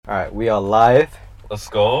Alright, we are live. Let's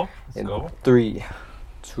go. In 3,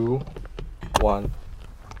 2, 1.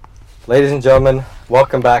 Ladies and gentlemen,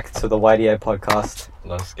 welcome back to the YDA podcast.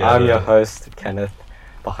 Let's get I'm it. your host, Kenneth.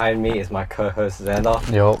 Behind me is my co-host,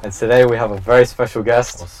 Xander. Yo. And today we have a very special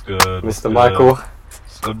guest, What's good? Mr. Michael.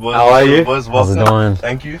 It's good, boys. How are you? Boys, How's it welcome. going?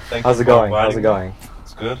 Thank you. How's it going? How's it going?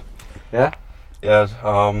 It's good. Yeah? Yeah,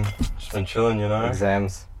 just been chilling, you know.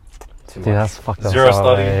 Exams. Too Dude, much. that's fucked up. Zero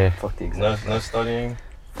studying. Fuck the No, exams. no studying.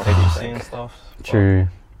 ADC and stuff. True.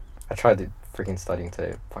 I tried to freaking studying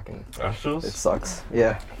today. Fucking, Actuals? it sucks.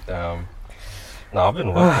 Yeah. Damn. No, I've been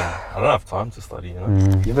working. I don't have time to study, you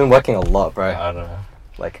know. You've been working a lot, bro. I don't know.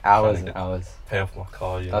 Like hours Trying to and hours. Pay off my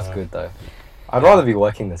car, you That's know. good though. I'd rather be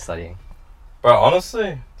working than studying. But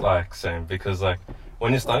honestly, like, same. Because, like,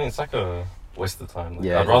 when you're studying, it's like a waste of time. Like,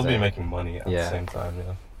 Yeah, I'd it rather is, be eh? making money at Yeah. the same time, you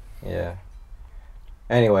know. Yeah.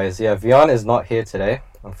 Anyways, yeah, Vian is not here today.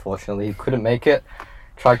 Unfortunately, he couldn't make it.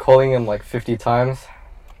 Tried calling him like 50 times.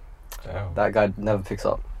 Damn. That guy never picks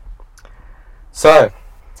up. So,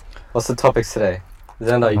 what's the topics today?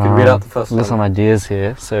 Zenda, you can read out the first List some one. ideas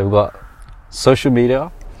here. So we've got social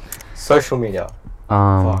media. Social media.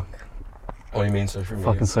 Fuck. What do you mean social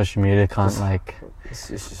media? Fucking social media can't like. It's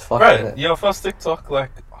just fucking. Right, your first TikTok, like,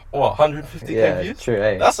 what, 150k Yeah, views? true,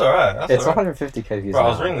 hey. That's alright, It's alright. 150k views. Bro, I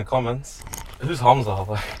was now. reading the comments. Who's Hamza?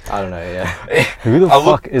 Like, I don't know, yeah. Who the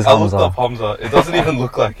fuck is I looked Hamza? up Hamza. It doesn't even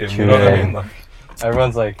look like him, you True, know what I yeah. mean? Like,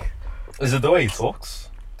 Everyone's like, is it the way he talks?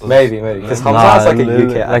 maybe. Because Nah, Hamza has like a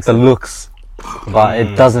UK like accent. the looks, but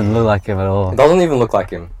it doesn't look like him at all. It doesn't even look like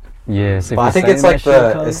him. Yeah, so if But I you're think it's saying like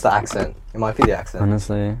that shit, it's the accent. It might be the accent.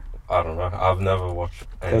 honestly. I don't know. I've never watched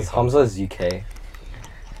any. Because Hamza's UK.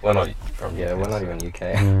 We're not from Yeah, UK, we're not so even UK.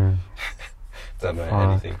 Yeah. Don't know Fuck.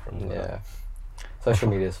 anything from that. Yeah. Social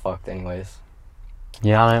media is fucked anyways.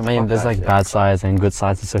 Yeah, I mean, Fuck there's that like shit. bad sides and good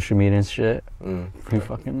sides to social media and shit. Mm. Who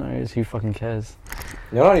fucking knows? Who fucking cares?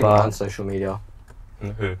 You're not even But- on social media.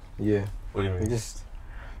 Who? You. What do you You mean? just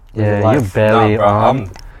live Yeah, your you're life. barely Nah, bro, on.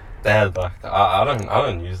 I'm dead. Like, I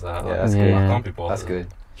don't use that. Yeah, Like, that's good. I Yeah. can't be bothered. That's good.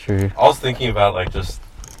 True. I was thinking about like just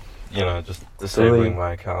disabling Deleting.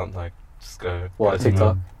 my account, like just go. What, go-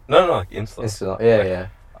 TikTok? No, like Insta. Insta. Yeah, Like, yeah.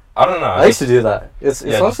 I don't know. I used to do that. It's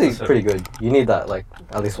Yeah, just honestly disable. pretty good. You need that like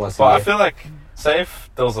at least once a But year. I feel like, say if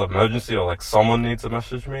there was an emergency or like someone needs to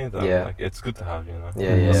message me, then Yeah. like it's good to have, you know.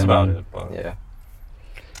 Yeah, yeah. That's about it. But Yeah.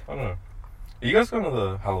 I don't know. Are you guys going to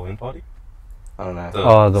the Halloween party? I don't know.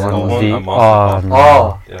 Oh, the school one with the. at Master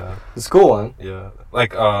Park? Oh, Yeah, the school one. yeah.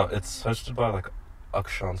 Like it's hosted by like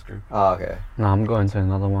Akshan's group. Oh, okay. No, I'm going to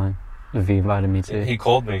another one. V invited me to. He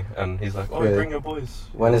called me and he's like, "Oh, Really? bring your boys."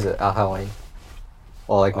 When is it? Halloween.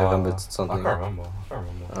 Or like November I something. can't remember.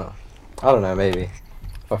 Oh. I don't know. Maybe.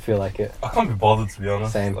 If I feel like it. I can't be bothered, to be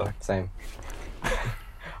honest. Same. Like, Same.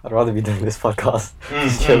 I'd rather be doing this podcast.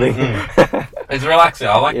 Just mm, chilling. it's relaxing.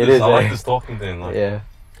 I like It this. is, I like eh? this talking thing. Like, Yeah.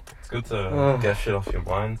 it's good to get shit off your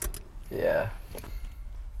mind. Yeah.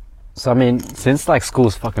 So I mean, since like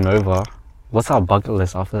school's fucking over, what's our bucket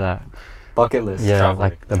list after that? Bucket list. Yeah, Traveling,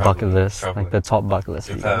 like the bucket list, traveling. like the top bucket list.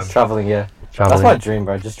 for you Japan. guys. Traveling, yeah. Traveling. That's my dream,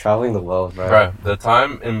 bro. Just traveling the world, bro. Bro, the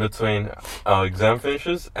time in between our exam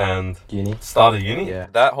finishes and Uni. start of uni, Yeah.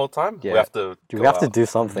 that whole time, Yeah. we have to. Dude, go we have to out. do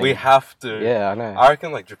something. We have to. Yeah, I know. I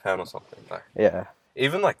reckon like Japan or something. Like, Yeah.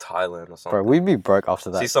 even like Thailand or something. Bro, we'd be broke after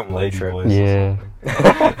that. See some whole lady trip. boys. Yeah. Or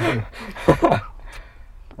something.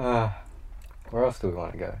 Where else do we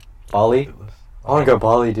want to go? Bali? I want to go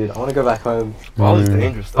Bali, dude. I want to go back home. Bali's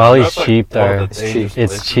dangerous. Though. Bali's That's, like, cheap, one of though. the It's dangerous cheap.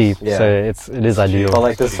 It's places. cheap, Yeah. so it is ideal. But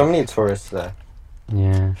like, there's so cheap. many tourists there.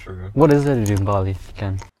 Yeah. True. What is there to do in Bali? If you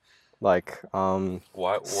can. Like, White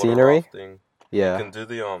water Scenery? rafting. yeah, You can do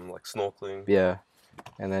the like snorkeling. yeah.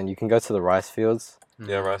 And then you can go to the rice fields,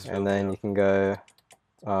 Yeah, rice and fields, then yeah. you can go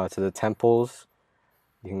to the temples.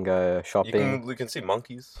 You can go shopping. You can see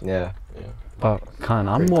monkeys. Yeah. Yeah. But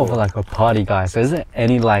I'm Pretty more cool. of like a party guy. So is there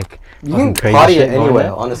any like You fucking can crazy party shit going anywhere,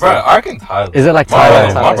 there? honestly. Bro, I reckon Thailand. Is it like My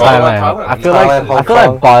Thailand? brother- my brother went Thailand. I feel Thailand, like Hong I feel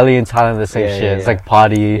Kong. like Bali and Thailand are the same Yeah, shit. yeah, It's yeah. like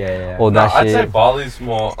party, Yeah. all No, that I'd say shit. Bali's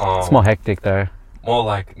more. It's more hectic though. More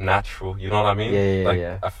like natural. You know what I mean? Yeah, like,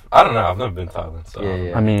 yeah. I don't know. I've never been to Thailand, so. Yeah,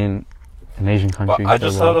 yeah. I mean, an Asian country. But I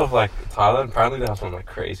just so heard of like Thailand. Apparently, they have some like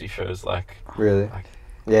crazy shows. Like, Really? like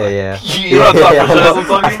Yeah, like, yeah. You know what type Yeah, of I shows know. I'm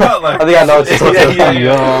talking about? Like, I think I know what you're talking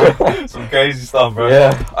yeah, about. yeah. Some crazy stuff, bro.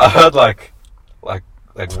 Yeah. I heard like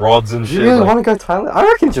rods and Do shit. you really like, want to go to Thailand? I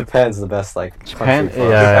reckon Japan's the best, like, Japan? country for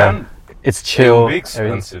us. Yeah. Japan, It's it chill. would be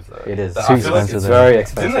expensive though. It is. I Too feel like expensive It's though. very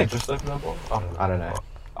Didn't they expensive. just open up one? I don't know.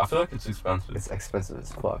 I feel like it's expensive. It's expensive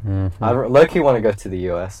as fuck. Mhm. I low-key want to go to the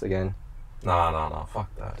US again. Nah, fuck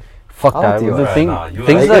that. Fuck I'll that. do The it. thing, Nah, you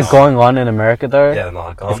things that Vegas? are going on in America though, Yeah,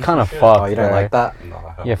 nah, guns it's kind and of shit. fucked. Oh, you don't bro. like that? Nah,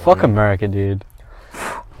 hell Yeah, no. fuck America, dude.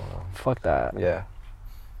 Fuck that. Yeah.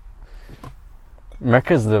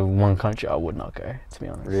 America's the one country I would not go, to be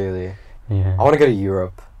honest. Really? Yeah. I want to go to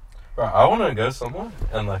Europe. Bro, I want to go somewhere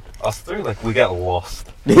and like us three, like we get lost.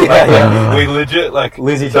 Yeah, Like, yeah. we legit like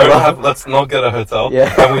Lose each don't other. have. Let's not get a hotel.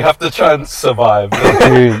 Yeah. And we have to try and survive.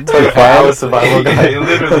 Dude, 24-hour survival Yeah, guide.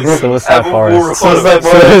 literally. Suicide And forest. We'll record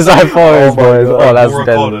it. Suicide forest, my boys. God. Oh, that's We'll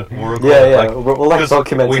record dead. it. We'll record Yeah, it. yeah. Like, We'll like 'cause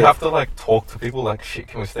document we it. have to like talk to people. Like, shit,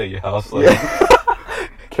 can we stay at your house? Like, Yeah.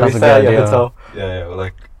 Can we That's a stay at good your idea. hotel? yeah.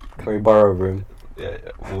 Like, Can we borrow a room? yeah.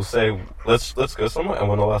 We'll say let's go somewhere, and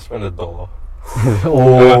we'll not spend $1. We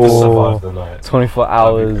have to survive Oh, the night. 24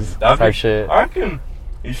 hours That'd be- type shit. I reckon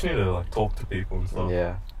you just need to like talk to people and stuff.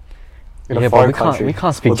 Yeah. In a Yeah, but foreign we country.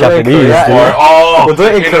 can't speak We'll do it in Japanese. Korea, dude. yeah. Oh, We'll do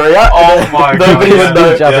it in Korea. Oh my god. Nobody would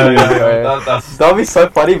know Japanese, Yeah, bro. that's, That would be so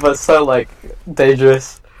funny, but so like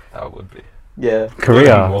dangerous. that would be. Yeah.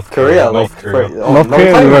 Korea. North Korea, North like Korea. Oh, North no, we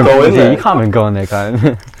Korea, can't we even won't- go in dude, there. you can't even go in there,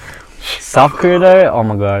 kind. South Korea though, oh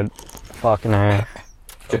my god. Fucking hell.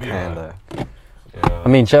 Japan though. Yeah. I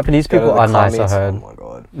mean, Japanese Go to people the are nice, I Commies, heard. Oh my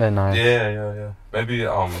god. They're nice. Yeah. Maybe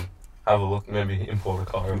have a look. Maybe import a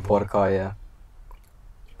car. Import a car, yeah.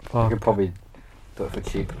 You Fuck, could probably do it for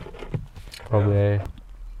cheap. probably.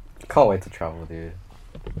 Can't wait to travel, dude.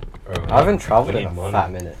 Bro, I haven't traveled we in a need money.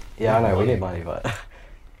 fat minute. Yeah, I know, we need money, but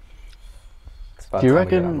it's about Do you time we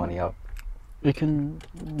get our reckon- money up. You can,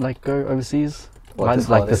 like, go overseas? What, Like, this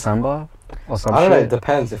like holiday? December? Or some I don't know, it shit?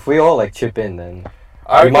 depends. If we all like chip in, then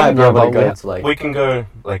I we might reckon be able to but go we- to like. we can go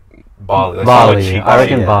like Bali. Like, Bali, somewhere cheap I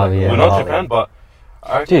reckon Bali. Bali, yeah. We're not Bali. Japan, but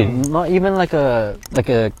I reckon, Dude, not even like a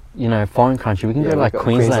you know, foreign country. We can Yeah, go to we like got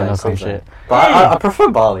Queensland or some Queensland. shit. But I prefer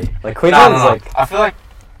Bali. Like No, Queensland is no. like I feel like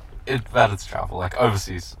it's better to travel like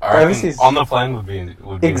overseas. I reckon Overseas. on the plane would be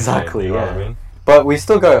Exactly, insane, you know yeah. what I mean? but we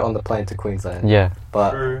still go on the plane to Queensland. Yeah.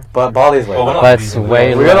 But True. but Bali's way Well, we're better. not But it's leaving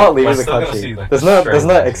way the- We're like- not leaving we're the still gonna country. see, like, There's no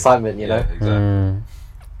Australia. excitement, you know. Yeah, exactly. Mm.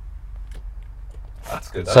 That's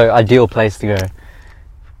good. So ideal place to go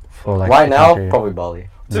for like right a now, country. probably Bali.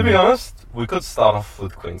 To be honest, we could start off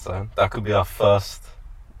with Queensland. That could be our first,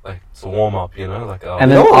 like, to warm up, you know, like. And You then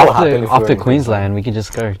know what will happen if we were after in Queensland, we could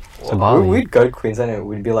just go to Bali. We'd go to Queensland and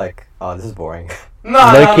we'd be like, oh, this is boring. no,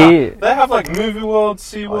 Low-key- They have like Movie World,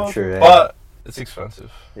 Sea World, true, yeah. but it's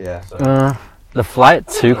expensive. Yeah. So. The flight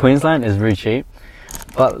to Queensland is really cheap,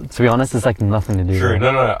 but to be honest, it's like nothing to do. True.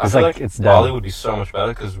 there. No. I It's feel like- like it's Bali done. would be so much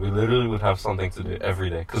better because we literally would have something to do every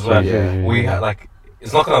day. Because True, like yeah. we had like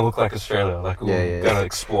it's not gonna look like Australia. Like we're Yeah. gonna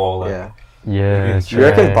explore. Like, Yeah. Yeah. Do Do you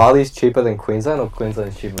reckon true. Bali's cheaper than Queensland or Queensland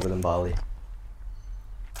is cheaper than Bali?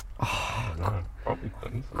 I don't know, probably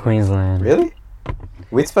Queensland. Queensland. Really?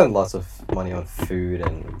 We'd spend lots of money on food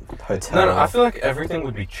and hotels. No, I feel like everything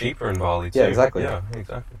would be cheaper in Bali too. Yeah, exactly. Yeah,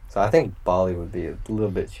 exactly. So I think Bali would be a little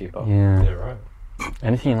bit cheaper. Yeah. Yeah, right.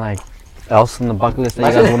 Anything like else on the bucket list that you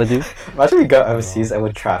Imagine- guys want to do? Imagine we go overseas and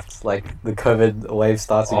we're trapped. Like the COVID wave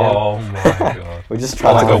starts again. Oh my god. We're just Or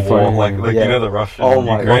trapped like a in war, foreign- like yeah. you know the Russian Oh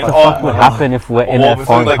my Ukraine. God. Oh What would my happen if we're in war a between,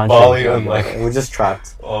 foreign like country? Bali and like We're just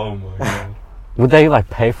trapped. oh my god. Would they like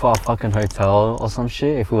pay for our fucking hotel or some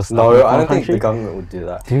shit if we were stuck in a No, foreign I don't think country? the government would do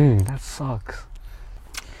that. Dude, that sucks.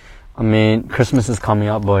 I mean, Christmas is coming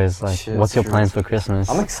up, boys. Like, Shit, what's your true. plans for Christmas?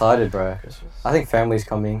 I'm excited, bro. Christmas. I think family's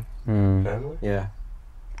coming. Family? Yeah,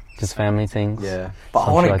 Just family things. yeah. But I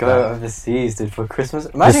Something want to like go that. overseas, dude, for Christmas.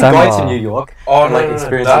 Imagine December. going to New York. Oh And, no, like, no, no,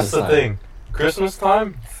 experiencing that's the the sun. thing. Christmas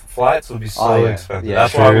time, flights would be so Oh, yeah. expensive. Yeah,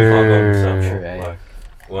 That's why we can't go in true. December. True, yeah, yeah. Like,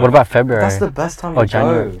 What about February? That's the best time Oh, to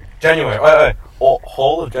January. go. January? Wait.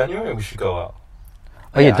 Whole of January, we should go out.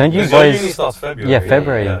 Oh yeah, Yeah. don't you Because your uni boys? starts February. Yeah,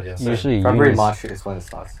 February. Yeah, same. Usually February, unis- March is when it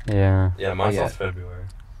starts. Yeah. Yeah, mine Oh, yeah. starts February.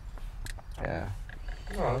 Yeah.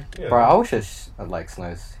 Oh, yeah. Bro, I wish it like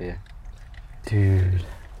snows here. Dude.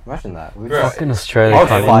 Imagine that. We'd Bro, just, Fucking Australia. I'll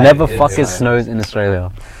Cunt. fly It never it, fucking yeah. snows in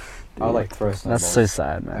Australia. I'll like throw snowballs That's so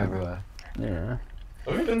sad, man. everywhere. Yeah.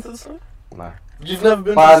 Have you been to the sun? No. You've never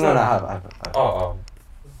been But to the no, sun? I have. Oh,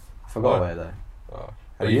 I forgot What? where though. oh.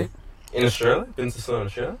 Have Are you? in Australia? Been to sun in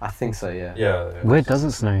Australia? I think so, yeah. Yeah. Where does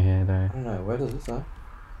it snow here though? I don't know, where does it snow?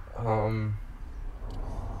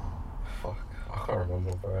 Fuck, I can't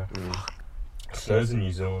remember, bro. Mm. It snows in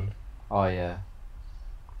New Zealand. Oh yeah.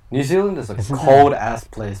 New Zealand is a Isn't it? cold ass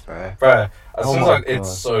place, bro. Bro, as Oh soon as my like it's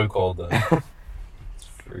God. so cold there. It's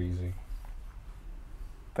freezing.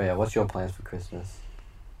 But yeah, what's your plans for Christmas?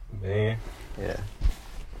 Me, Yeah.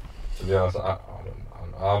 to be honest, I don't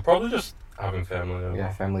know. I'll probably just having family over.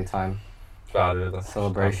 Yeah, family time. That's about it. That's just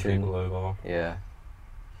having Celebration. people over. Yeah.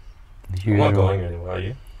 I'm not going anywhere, are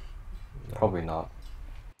you? No. Probably not.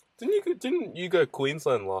 Didn't you go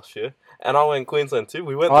Queensland last year? And I went Queensland too.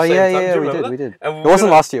 We went Oh the same yeah, time. yeah, Do you we remember did, that? we did. And we It were wasn't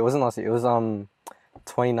gonna- last year. It wasn't last year. It was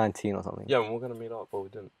 2019 or something. Yeah, we were gonna meet up, but we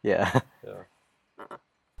didn't. Yeah.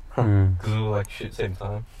 Hmm. Because we were like shit same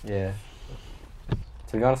time. Yeah.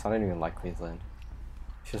 To be honest, I don't even like Queensland.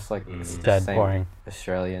 It's just like Mm. it's the Dead same boring.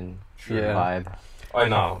 Australian Yeah. vibe. Oh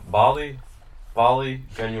no, Bali,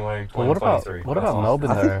 January But what about 2023.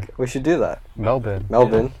 Melbourne I though? think we should do that. Melbourne.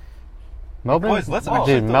 Melbourne. Melbourne. Boys, let's dude,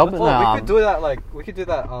 actually do Melbourne. Well, we nah, could do that. Like we could do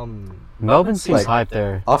that. Melbourne seems like- hype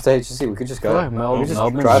there. After HSC, we could just I feel go. like we Melbourne. could just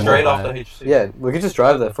Melbourne's drive more Straight hype. after HC. Yeah, we could just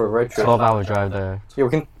drive there for a road trip. 12-hour drive there. Yeah, we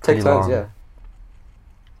can take Pretty turns. long. Yeah.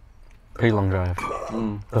 Pretty long drive.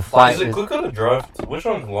 Mm. The flight Is it is quicker to drive? Which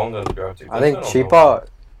one's longer to drive to? I think Queensland or cheaper.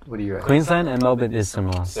 What do you reckon? Queensland and Melbourne is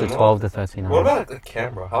similar. So Similar? 12 to 13 hours. What about like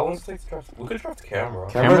Canberra? How long does it take to drive? We could drive to Canberra.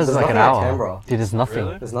 Canberra's there's like an nothing at hour. Canberra. Dude, there's nothing.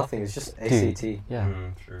 Really? There's nothing. It's just Dude. ACT. Yeah.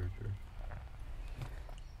 True.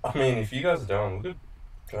 I mean, if you guys are down, we could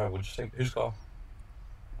drive. We'll just take whose car?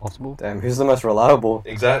 Possible. Damn, who's the most reliable?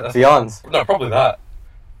 Exactly. Beyond's. No, probably that.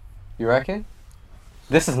 You reckon?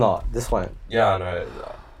 This is not. This one. Yeah, I know.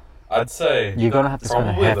 I'd say You're gonna have to spend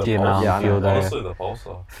a probably the hefty Pulsar. amount Yeah, I on fuel know. there. Honestly, the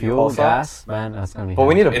Pulsar. Fuel, Pulsar? gas, man, that's gonna be. But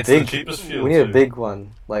we need a It's big. the cheapest fuel. We need a too. big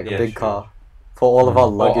one, like Yeah, a big true. car, for all of our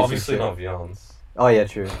Mm. Well, luggage and obviously shit. not Vians. Oh yeah,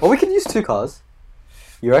 true. Well, we could use 2 cars.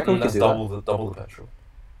 You reckon we could That's do double the petrol.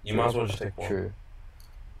 You might as well just take that? one. True.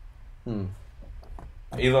 Hmm.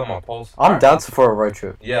 Either my Pulsar. I'm down for a road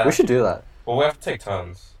trip. Yeah. We should do that. Well, we have to take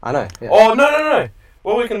turns. I know. Yeah. Oh no!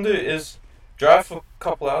 What we can do is drive for a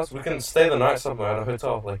couple hours. We can stay the night somewhere at a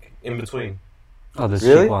hotel, like in between. Oh, there's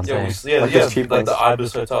Really? cheap ones. Yeah, eh? Like those cheap like the ones.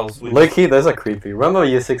 Ibis hotels. Low key, those are creepy. Remember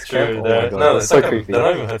year 6 camp? True, Oh my they're, god, no, that's it's so like creepy. they're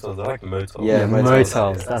not even hotels. They're like motels. Yeah,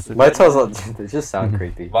 motels. That's the Motels are, they just sound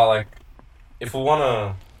creepy. But like, if we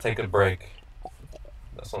wanna take a break,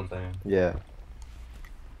 that's what I'm saying. Yeah.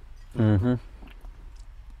 Mm-hmm.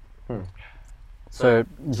 Hmm. So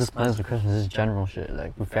just plans for Christmas is general shit,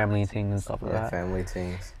 like with family things and stuff like Yeah, that. family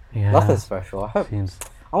things. Yeah. Nothing special. I hope. Seems.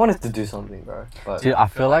 I wanted to do something, bro. But Dude, I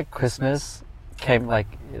feel like Christmas came like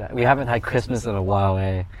we haven't had Christmas in a while,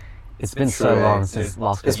 eh? It's been so True, eh? long since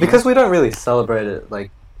last it's Christmas. because we don't really celebrate it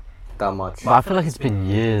like that much. But I feel like it's been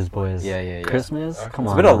years, boys. Yeah. Christmas, come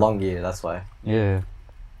It's on. been a man. long year, that's why. Yeah.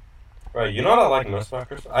 Right, you know what I like most about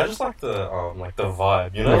Christmas? I just like the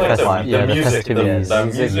vibe. You know, The like the, festival, the yeah, the music, festivities. the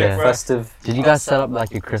Music, music, yeah. right? Festive. Did you guys set up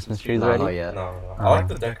like your Christmas trees No, already? not yet. No. I Oh. like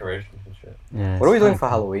the decorations and shit. Yeah. What are we it's doing kinda for cool.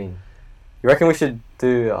 Halloween? You reckon we should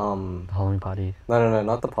do Halloween party. No,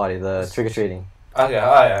 not the party, the trick or treating. Oh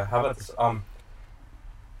yeah. How about this?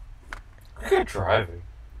 We go driving.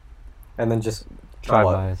 And then just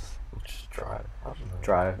Drive-bys. Just drive. I don't know.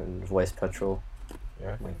 drive and waste petrol.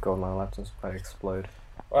 Yeah. My god, my laptop's might explode.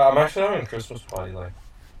 Well, I'm actually having a Christmas party like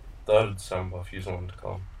 3rd of December if you want to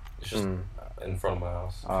come. It's just Mm. in front of my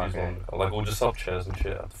house. If Oh, you okay. want to come. Like we'll just have chairs and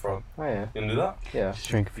shit at the front. Oh yeah, You can do that? yeah. Just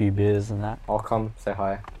drink a few beers and that. I'll come, say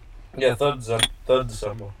hi. Yeah, 3rd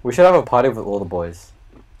December. We should have a party with all the boys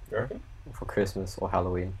You reckon? for Christmas or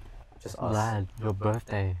Halloween. Just us. Lad, your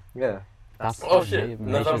birthday. Yeah. That's Oh the shit!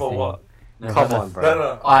 major November thing. what? Come on, bro.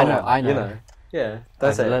 No. I Come know, on, I know. You know. Yeah,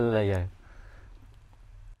 that's it. Yeah.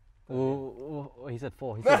 Oh, he said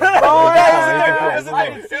 4. He said It's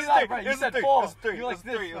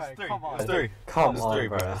 3. Come It's on, 3,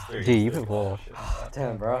 bro. bro. It's 3. Gee, you put 4.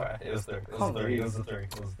 Damn, bro. It was 3. It Come was on. 3. It was 3.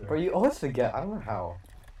 It was 3. Bro, you always forget. I don't know how.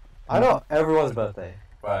 I know everyone's birthday.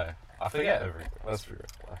 Right. I forget everything. That's true.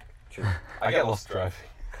 Like, True. I get lost driving.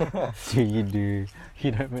 Dude, you do.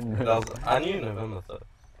 You don't even That know. was, I knew November 3rd.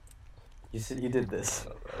 You did this.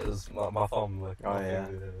 It was my thumb. Like, Oh, my yeah.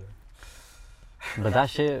 finger. But that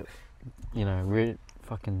shit, you know, really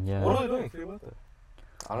fucking, yeah. What are we doing for your birthday?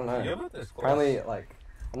 I don't know. Your birthday's close. Apparently, like,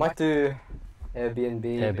 I might do Airbnb.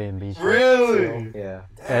 Airbnb shit. Really? Yeah.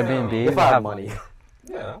 Damn. Airbnb. If I have money.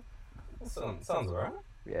 Yeah. That sounds alright.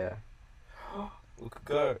 Yeah. We could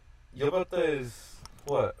go. Your birthday's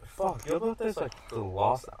what? Fuck, your birthday's like the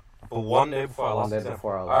one day before our One last day exam.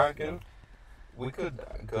 before our I last reckon we could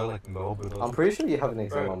go like Melbourne. Or I'm pretty sure you have an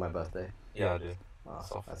exam Bro. on my birthday. Yeah, I do. Oh,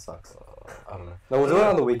 Soft. that sucks. I don't know. No, we'll do it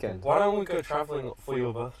on the weekend. Why don't we go traveling for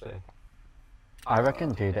your birthday? I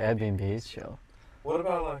reckon, dude, Airbnb is chill. What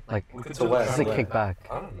about Like, we could to do where? it's traveling- a kickback.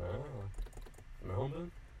 I don't know.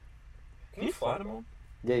 Melbourne. Can you fly to Melbourne?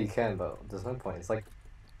 Yeah, you can, but there's no point. It's like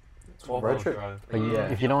 12 Road hour trip. drive. But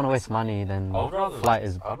Yeah. if you don't want to waste money, then I'd rather flight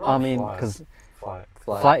is. I'd rather I mean, fly. because Flight.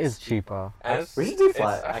 flight is cheaper. And We should do it's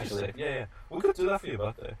flight, actually actually. safe. Yeah. We could do that for your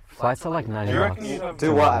birthday. Flights are like 90 Do you bucks. reckon you'd have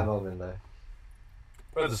do what at Melbourne though?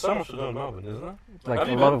 Bro, there's so much to do in Melbourne, isn't there? Like Have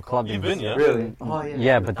a you lot been? of clubbing. You've been, yeah? Really? Oh yeah.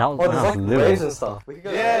 Yeah, but that was Oh, when there's I was like little. raves and stuff. We could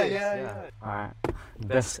go to Yeah, raves, yeah. Alright.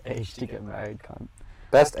 Best age to get married, cunt.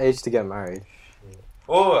 Best age to get married.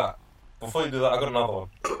 Oh, before you do that, I got another one.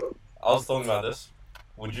 I was talking about this.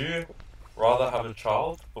 Would you rather have a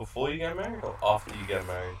child before you get married or after you get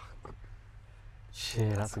married?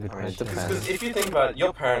 Shit, that's a good I mean, it question. depends. Because if you think about it,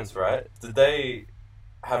 your parents, right? Did they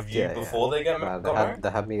have you Yeah, before they got Nah, married?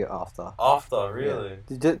 they had me after. After, really?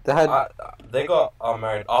 They had. They got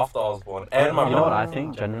married after I was born, and my You know what mum. I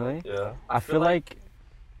think generally? Yeah. I feel like,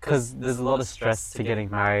 because there's a lot of stress to getting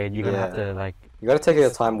married, you're gonna have Yeah. to like. You gotta take your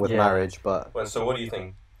time with Yeah. marriage, but Wait, so what do you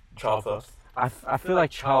think? Child first? I feel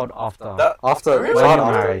like child after. That after Really? child When you're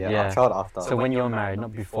after, married, yeah, yeah. child after. So when you're married,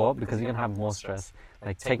 not before, because you're gonna have more stress,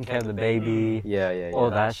 like taking care of the baby, yeah. all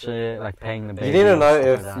that shit, like paying the baby. You need to and know stuff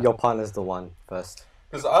if like that. your partner's the one first.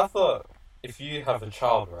 Because I thought if you have a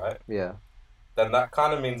child, right, Yeah. then that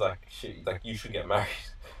kind of means like shit, like you should get married.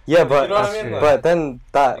 Yeah, but You know what I That's mean? true. Like, but then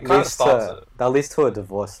that It kinda leads starts to it. a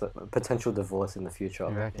divorce, a potential divorce in the future.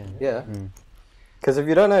 You reckon? Yeah, Mm. because if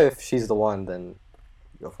you don't know if she's the one, then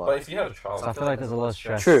you're but fucked. if you had a child, So I feel like there's a lot of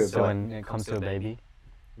stress. True, So but- when it comes to a baby,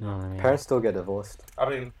 you know what I mean? Parents still get divorced. I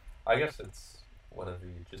mean, I guess it's whatever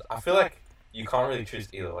you choose. I feel like you can't really choose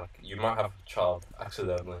either. Like you might have a child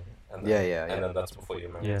accidentally, and then, Yeah. and then that's before you're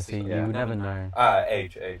married. Yeah. See, Yeah. you never know.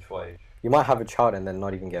 Age, what age? You You might have a child and then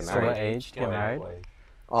not even get So what married. age to get What age, married? what age?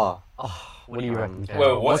 Oh, What do you reckon? Well, Karen?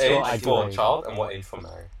 Well, what What's your age ideal for age? child and what age for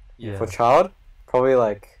marriage? Yeah. for child, probably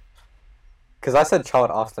like, because I said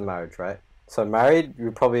child after marriage, right? So married,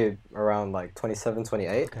 you're probably around like 27,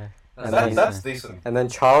 28. Okay. And That, then- that's decent. And then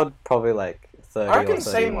child, probably like 30 I reckon or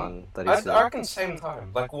same. 31, I 32. reckon same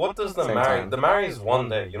time. Like, what does the Same marry? time. The marry is one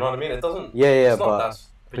day. You know what I mean? It doesn't. Yeah, it's not but that.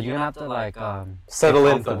 But you're gonna have to like settle get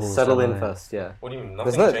in comfortable, first. Settle in first, yeah. What do you mean?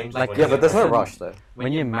 There's Nothing no, changes. like, when yeah, you but get there's no married. rush though.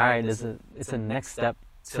 When you're married, it's a next step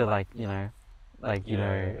to like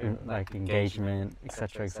like engagement,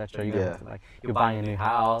 etc. You Yeah. have to, like you're buying a new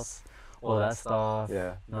house, all that stuff.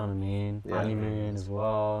 Yeah. You know what I mean? Yeah. Honeymoon as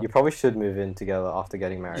well. You probably should move in together after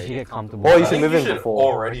getting You should married. get comfortable. Or you I should think move you in should before.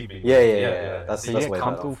 already be. Yeah. That's so you get way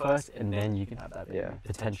comfortable better. first, and then you can have that baby. Yeah.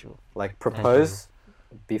 Potential. Like propose,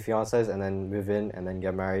 be fiancés, and then move in, and then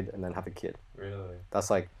get married, and then have a kid. Really. That's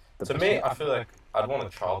like the To me, I feel like I'd want a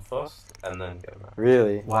child first and then get married.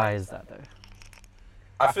 really. Why is that though?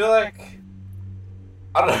 I feel like.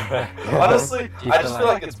 I don't know. Honestly, Do you I feel just feel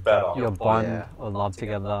like like it's better. Your bond Yeah. or love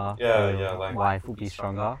together. Yeah, your yeah, like- wife will be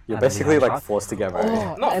stronger. You're and then basically have a like child. forced to get married.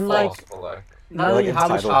 Oh, Not and forced, like but like. now You're, that you like,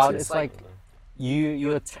 have a entitled child, to. it's like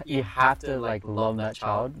you have to like love that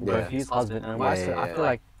child, Yeah. both you, husband and wife. So I Yeah. feel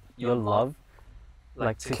like your love,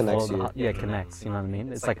 like to Connects follow you. the, yeah, connects. You know what I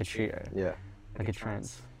mean? It's like a trio, Yeah. like a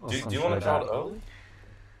trance. or Do some you shit want a like child that. early?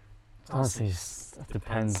 Honestly, it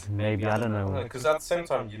depends. Maybe I don't know. Because at the same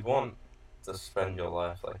time, you'd want to spend your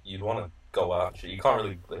life like you'd want to go out and shit. You can't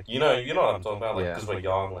really like you know what I'm talking about like Yeah. because we're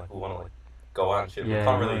young like we want to like go out and shit. Yeah, we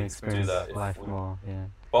can't you really wanna do experience that. If life we, more. Yeah.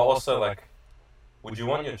 but also like, would you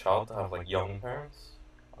want your child to have like young parents?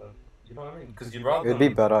 You know what I mean? Because you'd rather. It'd be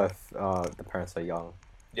better if the parents are young.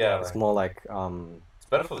 Yeah, It's like, more like it's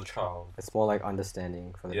better for the child. it's more like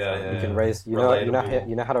understanding for the Yeah, child. yeah, You can yeah. raise Relatable.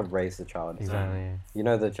 you know how to raise the child. Exactly. You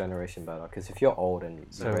know the generation better. Because if you're old and you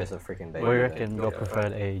So, raise a freaking baby, What do you then- reckon your Yeah.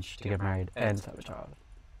 preferred age to get married and to have a child?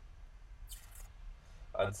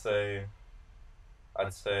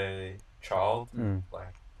 I'd say child Mm.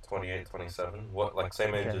 like 28, 27. What like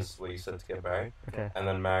same age Okay. as where you said to get married, Okay. and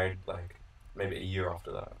then married like maybe a year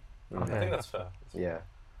after that. Mm. I Okay. think that's fair. Yeah,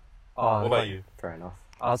 What Oh, about you? fair enough.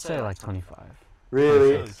 I'd say like 25.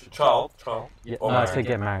 Really? Child. Yeah, Or no, to married.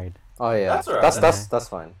 get married. Oh yeah. That's alright. That's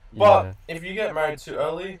fine. But Yeah. if you get married too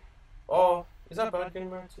early, oh, is that bad getting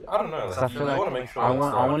married too? I don't know. 'Cause Like, I feel you like want to make sure. I that's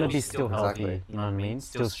want the I right want to be person. still healthy. Exactly. You know what I mean?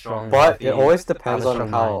 Still strong. But healthy. it always depends Have a on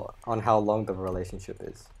strong how long the relationship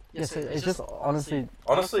is. Yes, it's just honestly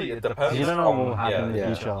Honestly, it depends. you don't know what will on- happen in the yeah.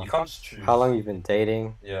 future. You can't just choose. How long you've been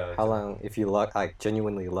dating? Yeah. How long if you like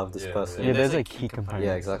genuinely love this Yeah, person? Yeah, there's a key component.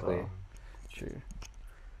 Yeah, as exactly. well. True.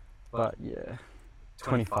 But yeah,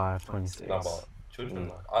 25, 26. No, but children. Mm.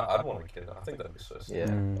 Like, I'd want a kid. I think that'd be so sick. Yeah.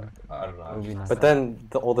 Mm. Like, I don't know. It would be nice. But then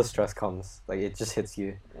all the stress comes. Like it just hits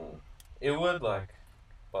you. It would like,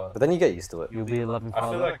 But then you get used to it. You'll be a loving father.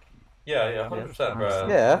 I feel like, yeah, 100%, bro.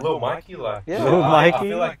 Yeah. Little Mikey, like, Yeah. Little I Mikey.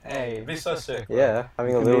 feel like Hey, it'd be so sick. bro. Yeah,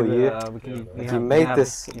 having a we can little be you. the, we can, Yeah, we like You have- we made have,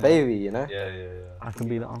 this you know, baby, you know. Yeah. I can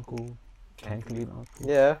be the uncle. Ken can be the uncle.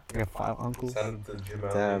 Yeah. We have 5 uncles. Send him to the gym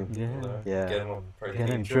Damn. early, Yeah. you know, Yeah. Get him on protein. Get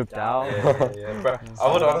him dripped out. Yeah. Bro,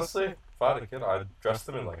 I would honestly, if I had a kid, I'd dress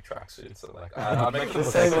them in like tracksuits and like I'd make them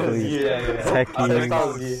The same look as you. Tech I'd make them as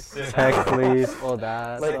look you. sick. Tech please, all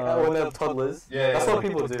that. Like when they're toddlers. Yeah, That's yeah, what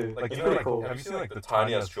like- people do. Like It's you know, pretty like, cool. have you seen like the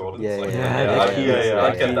tiny ass Jordans? Yeah, like, yeah, yeah, I'd, they're cute.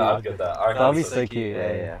 I'd get They're that. I'd get that. I reckon That'd be that's so like- cute.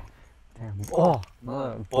 Yeah. Damn. Oh,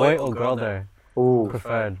 no, boy or girl there? Ooh.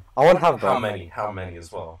 Preferred. I want to have How both. many? How many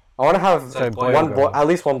as well? I want to have So boy or one boy, girl? at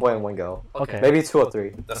least one boy and one girl. Okay. Maybe 2 or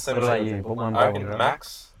 3. That's the What same about as you? What one I boy, reckon one girl?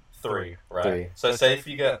 max 3, right? 3. So say if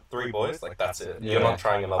you get 3 boys, like that's it. You're Yeah. not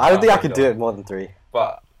trying another. I don't think I one could girl. do it more than 3.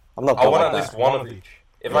 But I'm not I built want like at least that. one of each.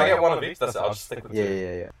 If I get one of each, that's it. I'll just stick with 2.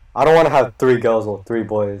 Yeah. I don't want to have 3 girls or 3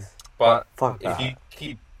 boys. But Fuck if that. you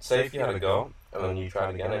keep, say if you had a girl and then you try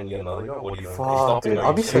it again and you get another girl, what do you do? Fuck, dude,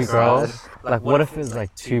 I'll be so Two sad. girls? Like, what if it's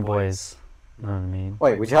like 2 boys? You know what I mean?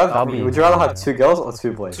 Wait, would you That'll be- rather have 2 girls or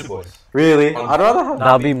 2 boys? 2 boys. Really? I'd rather have.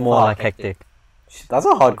 That'll be more like hectic. That's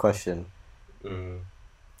a hard question.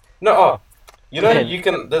 No, you know, Okay. you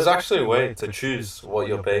can. There's actually a way to choose what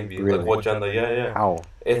your baby, Really? like what gender. Yeah. How?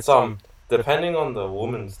 It's depending on the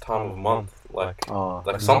woman's time of month, like Oh,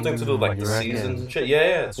 something to do with like You the reckon? seasons and shit.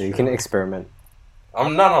 Yeah. It's so you true. can experiment.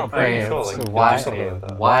 I'm pretty Okay, sure. so Like, you can why? do something like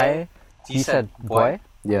that. Why? He said boy.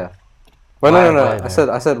 Yeah. Well, Why- no.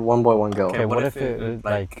 why I said one boy, one girl. Okay, what if it was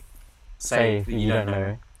like, say you don't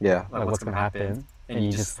know, Yeah. like what's gonna happen, and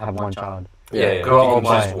you just have one child. Yeah. Girl you or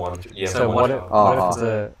can choose boy? one. Yeah. So one what if, child. what if it's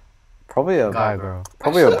a Probably a guy or girl?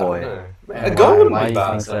 probably a Actually, I boy. don't know. A And girl why- wouldn't why be do you bad.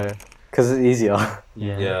 think so? Because it's easier.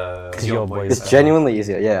 Yeah. Yeah. Because you're a boy. It's genuinely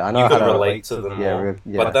easier. Yeah, I know You how could to relate to them Yeah, more.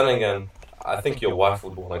 yeah. But then again, I think your wife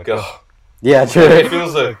would want a girl. Yeah, If true. it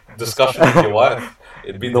was a discussion with your wife,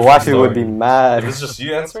 it'd be The wifey would be If mad. it's just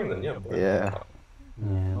you answering, then yeah. Boy. Yeah.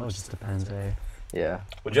 Yeah, it just depends, eh? Yeah.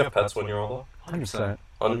 Would you have pets when you're older? 100%.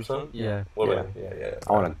 100%? Yeah. What Yeah. about you? Yeah.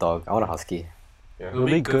 I want a dog. I want a husky. It would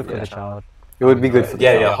be good for Yeah. the child. It would be good for the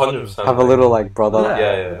Yeah, child. 100%. Have a little like brother.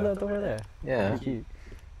 Yeah. Look over there. Yeah. Cute.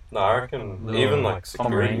 No, I reckon Little even like security,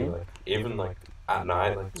 Pomeranian? like even like at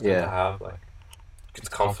night, like it's good Yeah. to have, like it's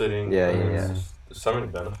comforting. Yeah, and yeah, it's yeah. just- There's so many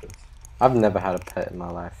benefits. I've never had a pet in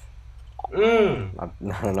my life. I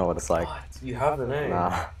don't know what it's like. What? You have the name?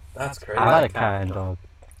 Nah. That's crazy. I had a cat and dog.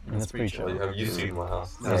 And it's pretty Well, chill. have you seen my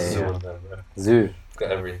house? Yeah, That's yeah. zoo in there, bro. Zoo. It's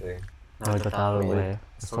got everything. No, we got out of the way.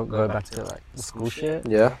 Let's go back to like the school shit.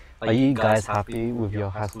 Yeah. Are you guys happy with your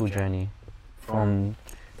high school journey? From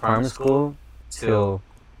primary school till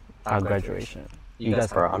our graduation? You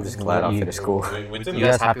guys Bro, I'm just glad I you- finished school. We didn't. You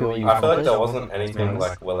guys happy with what you I feel like there accomplished? wasn't anything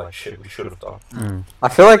like shit we should have done. Mm. I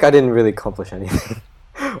feel like I didn't really accomplish anything.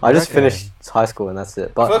 I just Okay. finished high school and that's it. I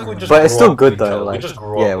feel But like we just but it's grew still up good with each though. other. Like we just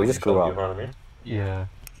grew up. yeah, we with just each grew other, up. You know what I mean? Yeah.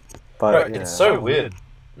 But Bro, yeah. it's so weird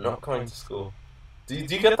not going to school. Do you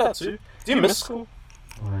get that too? Do you miss school?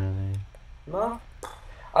 Really? No.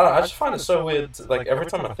 I don't know, I just find it so weird. Like every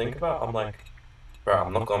time I think about it, I'm like, bro,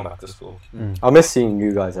 I'm not going back to school. Mm. I miss seeing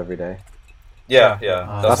you guys every day. Yeah.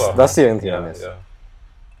 That's the only thing I miss. Yeah.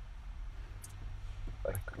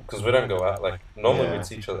 Like, because we don't go out. Like normally Yeah. we'd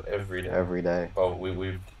see each other every day. Every day. But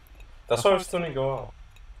we. That's why we still didn't go out.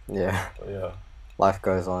 Yeah. But yeah. Life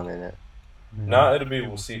goes on in it Now it'll be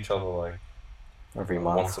we'll see each other like every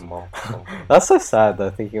once month. a month. Or something. That's so sad though,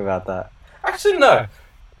 thinking about that. Actually, no.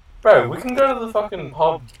 Bro, we can go to the fucking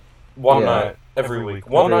hub one Yeah. night every week.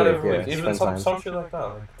 One night Every every week, week. yeah, Even spend some time. shit like that.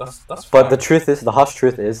 Like that's But fine. the truth is, the harsh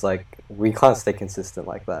truth is, like, we can't stay consistent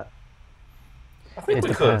like that. I think It we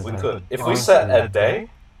depends, could. We man. could. If we Honestly. set a day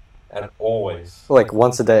and always. Like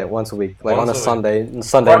once a day, once a week, like Once on a a week. Sunday,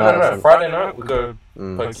 Sunday night. or No. something. Friday night we go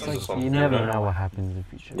Mm. poke It's keys or like, something. you never know? know what happens in the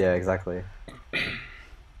future. Yeah, exactly.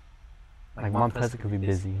 Like one person could be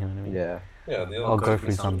busy, you know what I mean? Yeah, Yeah, the I'll other go could through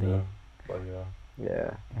be something. But yeah. yeah.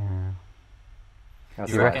 Yeah. That's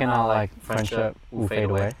Do you it. reckon our like friendship will fade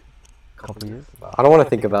away? Couple years? I don't want to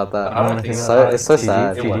think about that. I don't wanna think it's so. so it's so TD,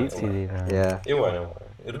 sad. It TD, won't. TD, Yeah, It won't.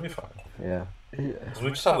 It'll be fine. yeah, Because we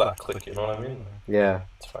just have that click, you know what I mean? yeah.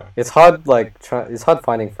 It's fine. It's hard, like it's hard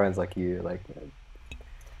finding friends like you. Like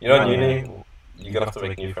You know, in Yeah. uni, you're gonna have to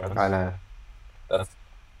make new friends. I know, That's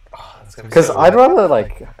gonna be because so I'd weird. rather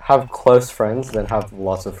like have close friends than have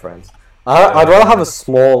lots of friends. I'd rather have a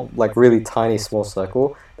small, like really tiny, small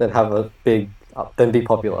circle than have a big, than be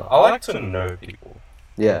popular. I like to know people.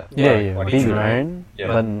 Yeah, Yeah, Like, be true. known, Yeah.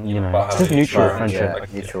 but you know, But just having neutral friends, friendship. yeah,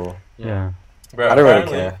 like, neutral. Yeah. Bro, I don't really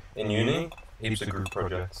apparently, care. In uni, heaps of group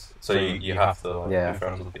projects, so you have to like, Yeah. be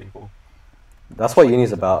friends with people. That's what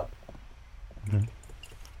uni's about.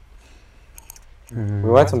 Mm. We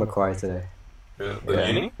went to Macquarie today. The Yeah.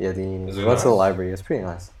 uni? Yeah, the uni. Is We it went to the nice? library. It was pretty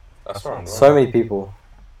nice. That's where I'm going. So many people.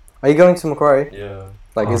 Are you going to Macquarie? Yeah.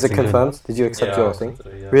 Like, Oh, is it so good. confirmed? Did you accept Yeah, your I thing?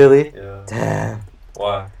 accepted it, yeah. Really? Yeah. Damn.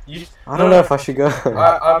 Why? I don't know if I should go.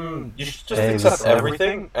 You should just accept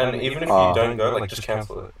everything, and even if you don't go, like, just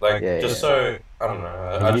cancel it. Like, so, I don't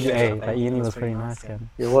know. That uni was pretty nice, Ken.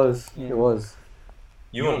 It was. It was.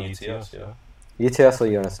 You want UTS, yeah? UTS or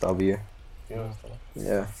UNSW? Yeah.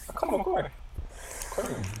 Yeah. Come on, go.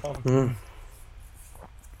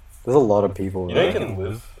 There's a lot of people. You know you can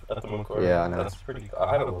live at the Macquarie? Yeah, I know. That's pretty...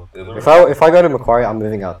 I had a look. If I go to Macquarie, I'm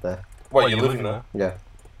moving out there. What, you're living there? Yeah.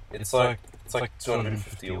 It's like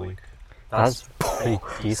 250 a week. That's pretty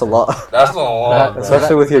decent. It's a lot. That's a lot,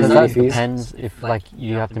 Especially with your uni that fees. depends if like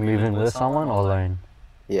you have to move in with someone or alone.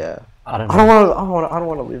 Yeah. I don't know. I don't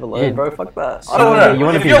want to live alone, bro. Fuck that. I don't know. You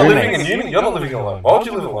wanna if be you're roommates. living in uni, you're not living alone. Why would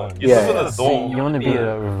you live alone? You live with a dorm. You want to be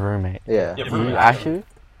a roommate. Yeah. Yeah, You roommate. actually?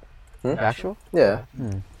 Hmm? Actual? Yeah.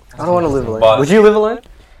 Hmm. I don't want to live alone. But- Would you live alone?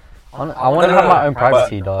 I want to have my own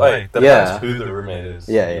privacy, dog. Like, depends who the roommate is.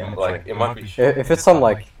 Yeah. Like, it might be shit. If it's some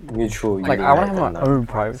like mutual. Like, uni I want to mate, have my then no. own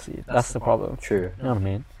privacy. That's the problem. True. You know what I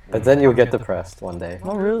mean? But then you'll get depressed one day.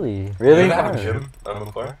 Not really. Really? Do they have a gym at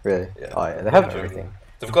Macquarie? Really? Yeah. Oh yeah, they have Gym. everything.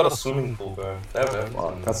 They've got a swimming pool, bro. They have everything.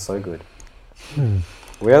 Wow, that's so good. Hmm.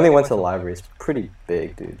 We only went to the library. It's pretty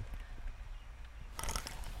big, dude.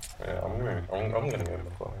 Yeah, I'm gonna go to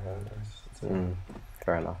Macquarie.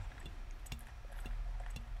 Fair enough.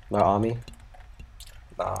 No army.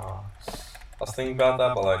 Nah. I was thinking about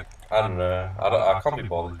that, but like, I don't know. I can't be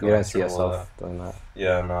bothered. You going don't see through all yourself doing that. that.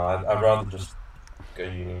 Yeah, no. I'd rather just go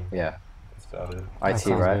uni. Yeah. That's about it. That IT,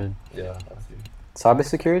 sounds right? good. Yeah, that's it.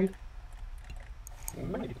 Cybersecurity?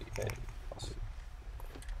 Maybe. I'll see.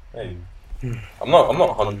 Maybe. I'm not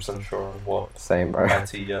 100% sure on what Same, bro.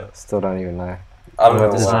 IT yet. Still don't even know. I don't know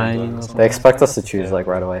Web what design I'm or doing. something. They expect us to choose like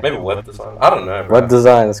right away. Maybe web design. I don't know. Bro. Web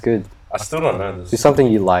design is good. I still don't know this. Do something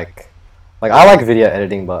you like. Like I like video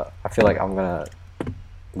editing, but I feel like I'm gonna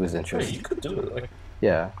lose Hey, interest. you could do it. Like,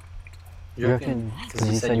 Yeah. You reckon? Because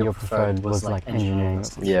you said your preferred was like engineering. Or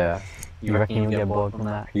something. Yeah. You reckon you'll get bored from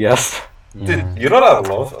that? Yes. dude, you know what I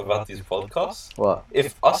love about these podcasts? What?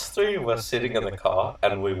 If us three were sitting in the car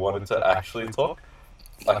and we wanted to actually talk,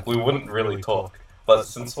 like we wouldn't really talk. But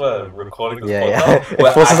since we're recording this Yeah, podcast, yeah. we're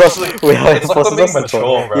It forces us- actually, it it's like we're forces being us to mature,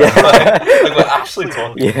 talk. bro. Yeah. like we're actually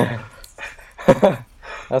talking. Yeah.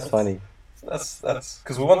 That's funny. That's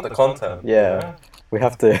because we want the content. Yeah. We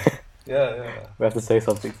have to. Yeah. We have to say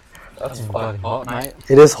something. That's It's fine. bloody hot, mate.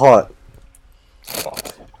 It is hot.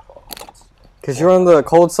 Cause you're on the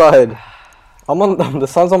cold side. I'm on the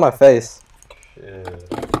sun's on my face. Yeah.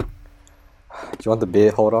 Do you want the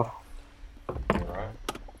beer holder? Alright.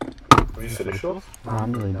 Have you finished yours?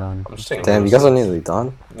 I'm really done. I'm just taking Damn, you guys are nearly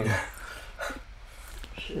done. Yeah.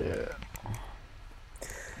 Shit.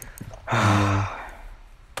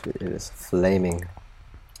 It is flaming.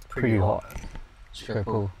 Pretty hot. Sure,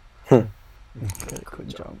 cool. Hmm. Quick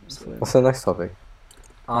jump. Swim. What's the next topic?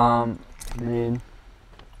 I mean,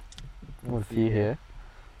 with you here,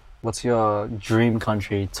 what's your dream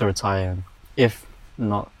country to retire in? If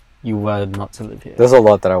not, you were not to live here. There's a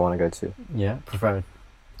lot that I want to go to. Yeah, preferred.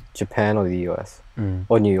 Japan or the US. Mm.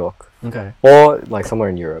 Or New York. Okay. Or like somewhere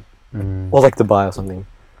in Europe. Mm. Or like Dubai or something.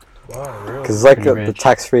 Wow, really? Because it's like Pretty the rich.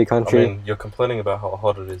 tax-free I country. mean, you're complaining about how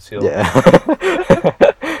hot it is here. Yeah.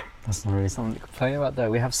 That's not really something to complain about though.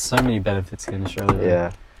 We have so many benefits here in Australia.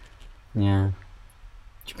 Yeah. Yeah.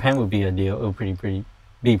 Japan would be a deal. It would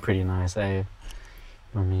be pretty nice, eh?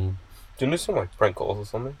 I mean, Do you do some like prank calls or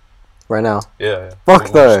something? Right now. Yeah. Fuck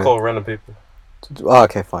We'll though. just call random people. Oh,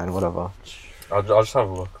 okay, fine, whatever. I'll just have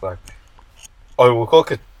a look. Like, oh, we'll call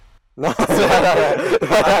it. No,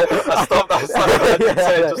 I stopped. I didn't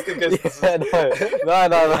say it just in case. No.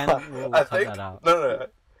 we'll I cut think that out. No.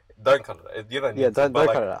 Don't cut it. You don't need Yeah, to, don't but,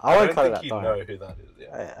 cut like, it out. I won't cut it don't out, think you don't know worry. who that is.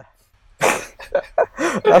 Yeah.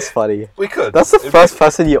 Yeah. That's funny. We could. That's the It'd first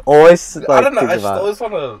person you always like I don't know. think I just about. always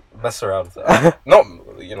want to mess around with it. Not,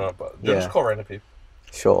 but Yeah. just call random people.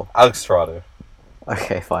 Sure. Alex Trado.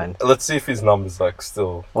 Okay, fine. Let's see if his number's like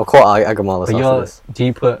still. I'll call Agamalis But after this. do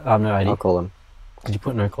you put no ID? I'll call him. Did you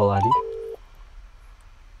put no call ID?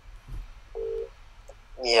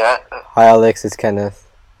 Yeah, Hi Alex, it's Kenneth.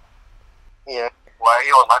 yeah. Why are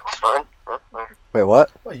you on Michael's phone? Wait,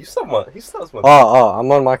 what? Oh, you someone. He sounds one. Oh,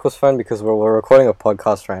 I'm on Michael's phone because we're recording a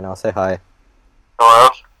podcast right now. Say hi. Hello?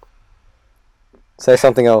 Say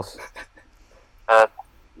something else.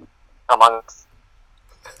 Among Us.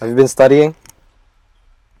 Have you been studying?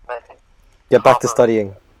 Maybe. Get back to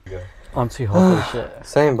studying. I'm too hot for this shit.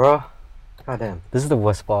 Same, bro. Goddamn. This is the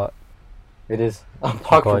worst spot. It is. I'm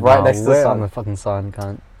parked God, right no, next to the we're on sun. the fucking sun,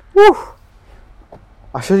 cunt. Woo!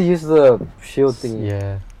 I should have used the shield thingy.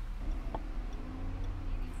 Yeah.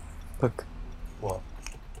 Look. What?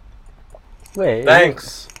 Wait.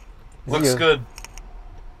 Thanks. is Looks your- good.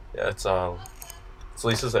 Yeah, it's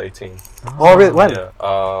Lisa's 18. Oh, really? When?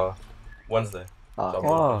 Yeah. Wednesday. Oh, okay.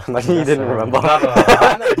 Oh, Imagine you didn't remember. No.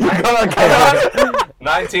 You got okay.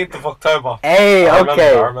 19th of October. Hey, I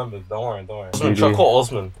okay. remember. Don't worry. Osman, GG. should I call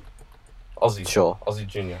Osman? Aussie. Sure. Aussie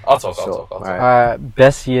Junior. I'll talk. Alright.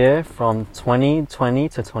 Best year from 2020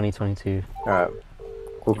 to 2022. Alright.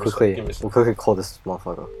 We'll Give me a quickly sec. call this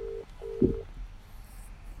motherfucker.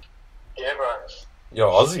 Yeah, bro. Yo,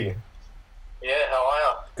 Aussie. Yeah, how are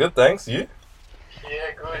ya? Good, thanks. You? Yeah,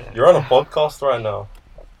 good. You're on a podcast right now.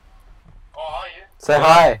 Oh, are you? Say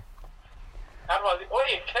hi. How do I... Oh,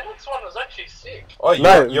 yeah, Kenneth's one was actually sick. Oh,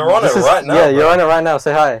 you're on it this is- right now. Yeah, bro. you're on it right now.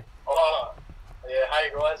 Say hi. Oh, yeah,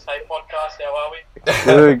 hey guys, hey podcast, how are we?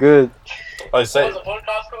 Good, good. Oh, What say was the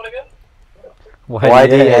podcast called again?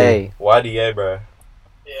 YDA. YDA, bro.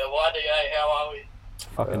 Yeah, YDA, how are we?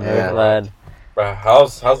 Fucking Yeah. lad. Bro,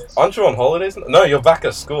 how's aren't you on holidays? No, you're back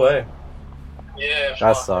at school, eh? Yeah, That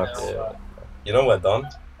fucking sucks. hell, Yeah. You know we're done.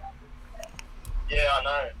 Yeah, I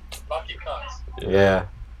know. Lucky cunts. Yeah.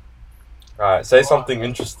 Alright, say something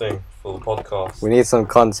interesting for the podcast. We need some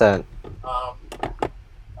content.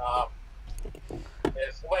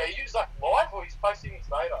 Yes. Wait, are you like live or he's posting this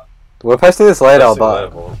later? We're posting this later, Posting but later,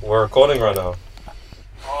 bro. We're recording right now.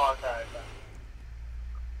 Oh, okay.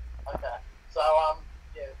 Okay. So,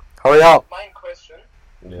 yeah, hurry up. main question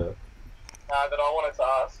Yeah. that I wanted to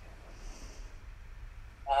ask.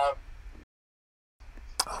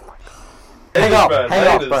 Hang up, Bro, hang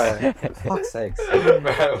up, haters. bro. For fuck's sakes.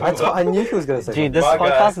 Bro, I knew he was gonna say Gee, something. this My guy.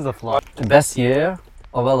 podcast is a flop. The best year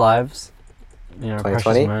of our lives. You know, 2020?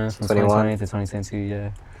 precious moments from 21? 2020 to 2022,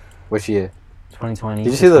 yeah. Which year? 2020. Did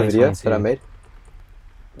you to see the video 2022. that I made?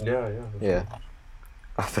 Yeah. Yeah.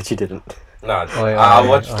 I bet you didn't. Nah, Oh, yeah, I yeah,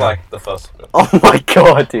 watched yeah. like the first one. Oh my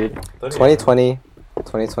god, dude. 30. 2020,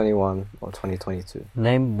 2021, or 2022.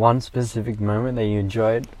 Name one specific moment that you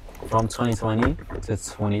enjoyed from 2020 to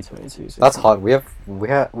 2022. That's hard. We've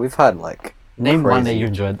had like Name one that crazy. you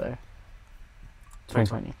enjoyed though.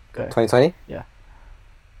 2020. Go. 2020. Yeah.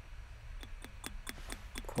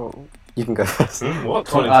 You can go first. What?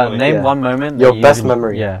 2020? Name Yeah. one moment. Your that you best en-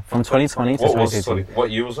 memory. Yeah, from 2020 to What was 2022. what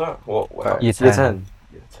year was that? What? Year Year 10. 10.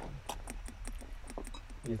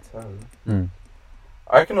 Year 10. Mm.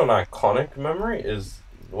 I reckon an iconic memory is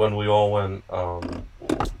when we all went.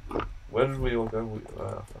 Where did we all go?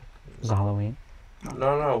 It was Halloween.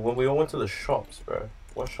 No. When we all went to the shops, bro.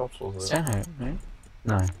 What shops was it? Stanhope, right?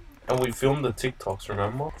 No. And we filmed the TikToks.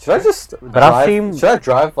 Remember? Should I just I've drive? seen- Should I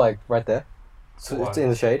drive like right there? So Why? it's in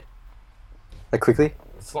the shade. Like quickly?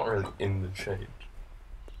 It's not really in the shade.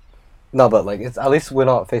 No, but like it's at least we're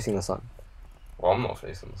not facing the sun. Well, I'm not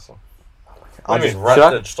facing the sun. I'll I mean, just- right should I-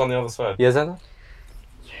 there, just on the other side. Yeah, Xander?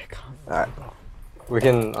 Yeah, come Alright. We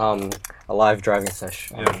can a live driving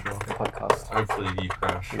session. Yeah, sure. Podcast. Hopefully you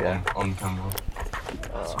crash Yeah. on camera.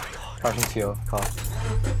 Crash into your car.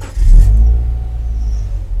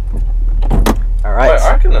 Wait, Alright.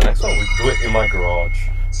 I reckon the next one we do it in my garage.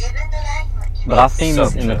 But our theme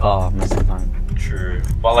is in the Subject. car most of the time. True.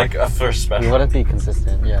 But like a first We special. wouldn't be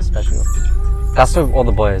consistent. Yeah, special. That's with all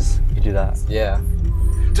the boys. You do that. Yeah.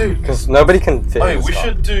 Dude. Because nobody can fit. Hey, in this we car.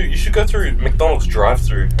 should do. You should go through McDonald's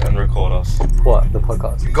drive-through and record us. What? The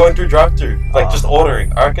podcast? Going through drive-through, like just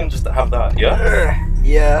ordering. I reckon just have that. Yeah.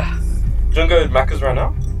 Yeah. Do you wanna go to Macca's right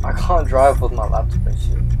now? I can't drive with my laptop and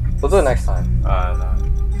shit. We'll do it next time. No.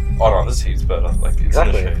 Oh no, this heat's better. Like it's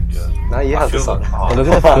Exactly. in the shade. Yeah. No, you I have the feel sun. that. Oh, look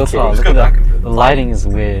at the Okay, filter. Let's Look go at back a that. bit. The lighting is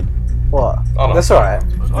weird. What? Oh, no. That's alright.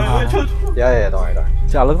 Oh, Yeah, don't worry.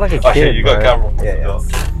 Dude, I look like a kid. okay, you got bro. camera. Yeah.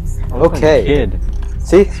 I look like a Okay. kid.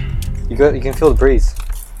 See? You can feel the breeze.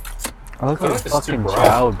 I look I feel like a like it's fucking super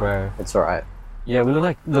child, bro. It's alright. Yeah, we look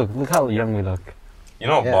like. Look how young we look. You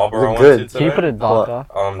know what Yeah, barber look I went good. to today? Can you put it darker?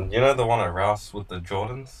 You know the one at Rouse with the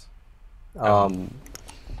Jordans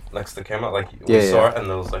next to camera? Like we Yeah, saw yeah. it and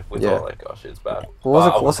it was like we Yeah. thought like, oh shit, it's bad.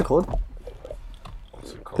 What's it called?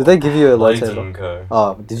 What's it called? Did they give you a light Blades taper? and Co.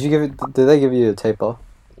 Oh, did they give you a taper?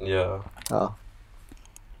 Yeah. Oh.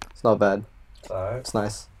 It's not bad. It's alright. It's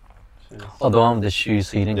nice. Cheers. Oh, the one with the shoes,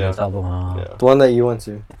 so you didn't Yeah. go to the other one. Yeah. The one that you went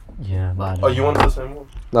to. Yeah, but I Oh, you went to the same one?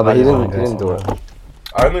 No, but I he didn't didn't do it.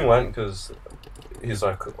 I only went because he's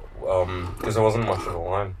like, because there wasn't much of a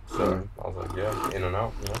line, so I was like, yeah, in and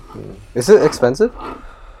out, you know. Is it expensive?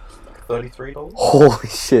 $33. Holy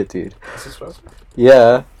shit, dude. That's expensive.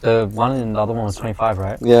 Yeah. The one in the other one was 25,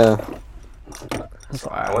 right? Yeah. That's I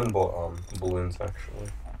alright. went and bought balloons actually,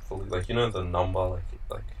 fully, like you know the number like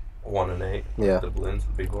 1 and 8. Yeah. The balloons,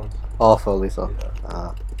 the big ones. All for Lisa. Yeah.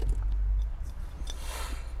 Ah.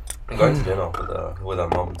 I'm going to dinner with her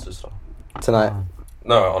mum and sister. Tonight. Oh,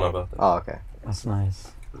 No, on her birthday. Oh, okay. that's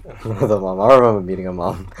nice. The mom. I remember meeting her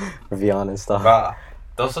mom, Vian and stuff. Bruh,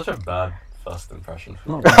 that was such a bad first impression.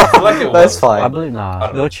 No, I feel like it That's was. fine. I believe I nah.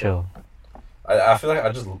 don't Go know. chill. I feel like I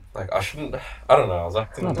just like I shouldn't. I don't know. I was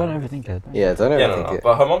acting. No, don't overthink it. Yeah, don't Yeah, ever no. think it.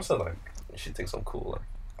 But her mom said like she thinks I'm cool. Like,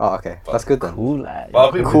 Oh, okay. That's good then. Cool lad. but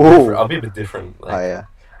I'll be a bit Cool. different. I'll be a bit different. Like, Oh yeah.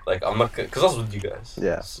 like I'm not because I was with you guys.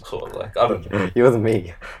 Yeah. Sort of like I don't know. You with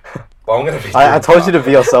me. But I'm gonna be. I told you to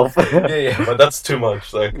be yourself. Yeah, but that's too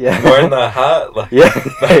much. Like Yeah. wearing that hat. Like Yeah,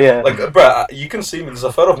 yeah. Like, bruh, you can see me. There's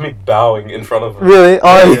a photo of me bowing in front of her. Really?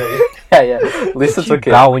 Oh Yeah, yeah. Lisa Did took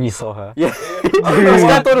you it. bow when you saw her? Yeah. Yeah. This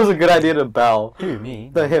guy thought it was a good idea to bow. Who,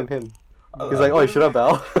 me? No, him. He's like, oh, should I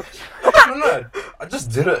bow? No. I just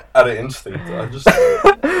did it out of instinct. I just.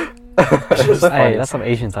 That's Hey, funny. that's some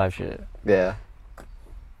Asian type shit. Yeah.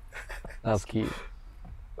 That was cute.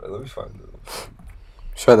 Wait, let me find it.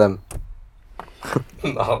 Show them.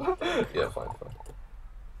 No. Yeah, fine.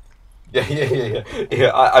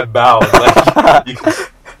 Yeah. I bowed. Like, you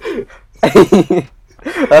can...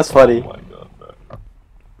 That's funny. Oh my god, bro.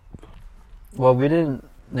 Well, we didn't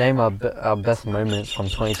name our best moments from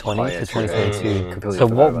 2020 Oh, yeah, to true. 2022. Completely So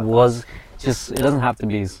forgot what about was just? It doesn't have to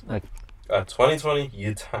be like 2020,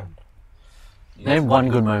 year 10. name one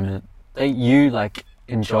good moment that you like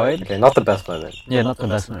enjoyed. Okay, not the best moment. Yeah, not the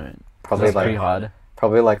best moment. Probably That's pretty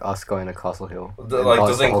like hard. us going to Castle Hill. And Like,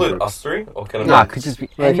 does the it whole include group. us three? Or can it Nah, be... could just be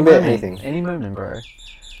Yeah, it any can be moment. anything. Any moment, bro.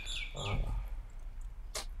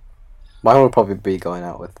 Mine would probably be going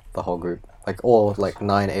out with the whole group, like all like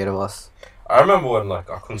 9, 8 of us. I remember when, like,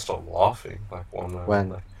 I couldn't stop laughing. Like, one night. When?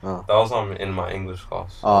 Like, Oh. that was in my English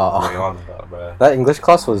class. Oh. Beyond that, bro. That English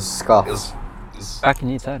class was scuffed. It's Back in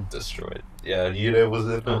year 10. destroyed. Yeah, Yude was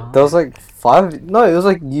in it. There was like 5. No, it was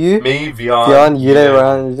like you, Me, Vian, Yude,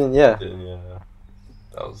 Ryan. Yeah. Yeah.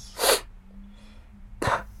 That was...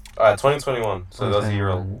 Alright, 2021. So that was year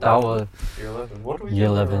 11. That was Year 11. What did we year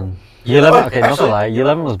do? 11. Year 11. Okay, not to Actually- lie. Year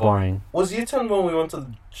 11 was boring. Was year 10 when we went to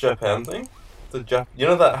the Japan thing? You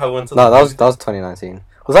know that how we went to No, the that was 2019.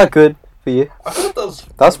 Was that good for you? I thought that was...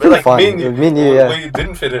 That was pretty like, fun. Me and you, Me and you, yeah. We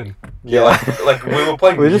didn't fit in. Yeah. Like we were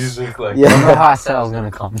playing We just- music, like... Yeah. Remember how I said I was gonna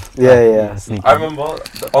come? Yeah. Sneak I in. remember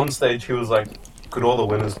on stage he was like, could all the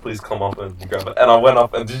winners please come up and grab it? And I went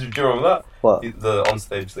up and do you remember that? What? The on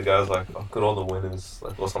stage the guy was like, oh, could all the winners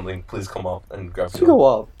like or something please come up and grab Took a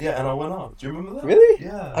while. Yeah, and I went up. Do you remember that? Really?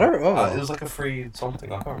 Yeah. I don't remember. It was like a free something,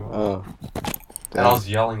 I can't remember. Oh. And I was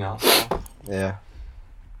yelling out stuff. Yeah.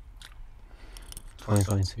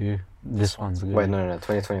 2022. This one's good. Wait, no.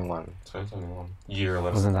 2021. 2021. Year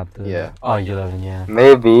 11. Wasn't that the... Yeah. Oh, year 11, yeah.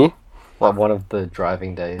 Maybe like one of the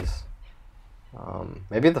driving days.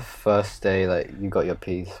 Maybe the first day that you got your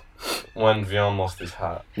P's. When Vion lost his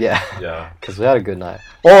hat. Yeah. Yeah. Because we had a good night.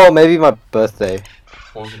 Or maybe my birthday.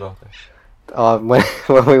 What was your birthday?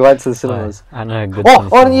 When we went to the cinemas. I know a good Oh,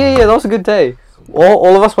 2021. yeah, that was a good day.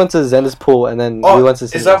 All of us went to Xander's pool and then we went to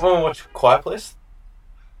is cinemas. that when we watched Quiet Place?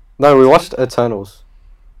 No, we watched Eternals.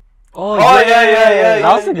 Oh, yeah.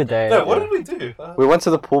 That was a good day. No, what did we do? We went to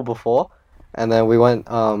the pool before, and then we went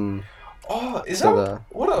Oh, is to that the...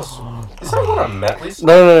 what else? Is that when I met Lisa?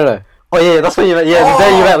 No. Oh yeah, that's when you met. Yeah, the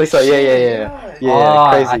day you met Lisa. Yeah. Oh, Yeah,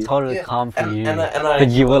 I crazy. told her to Yeah, come for and- you. and I- but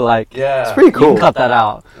you were like, Yeah. It's pretty you cool. can cut that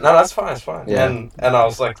out. No, that's fine. It's fine. Yeah. And I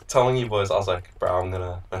was like telling you boys, I was like, bro, I'm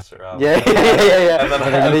gonna mess her up. Yeah. And then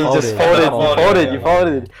And then you just folded. folded. You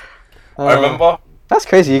folded. I remember. That's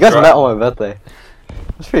crazy. You guys Right. met on my birthday.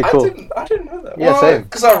 That's pretty cool. I didn't know that. Yeah, same.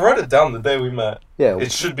 Because I wrote it down the day we met. Yeah.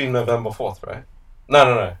 It should be November 4th, right?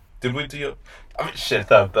 No. Did we do your... I mean, shit,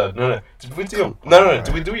 third. No. Did we do your... No.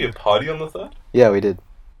 Did we do your party on the 3rd? Yeah, we did.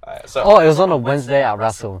 Alright, so... Oh, it was on a Wednesday at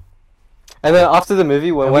Russell. And then after the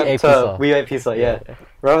movie, we And went we ate to pizza. we ate pizza. Yeah.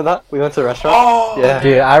 Remember that? We went to a restaurant. Oh! Yeah.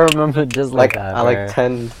 Dude, I remember just like that. at like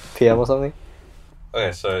 10 p.m. or something.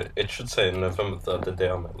 Okay, so it should say November 3rd, the day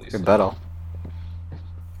I met Lisa. You're better.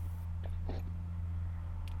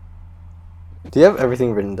 Do you have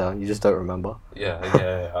everything written down? You just don't remember.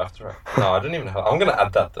 Yeah, after No, I didn't even have... I'm gonna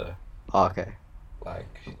add that though. Oh, okay. Like,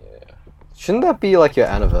 yeah. Shouldn't that be like your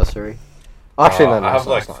anniversary? Actually, no. I have it's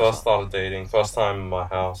not, like it's not, first it's not. started dating, first time in my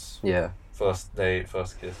house, Yeah. first date,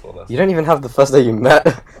 first kiss, all that. You don't even have the first day you met.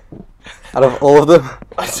 Out of all of them,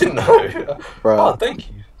 I didn't know. bro. Oh, thank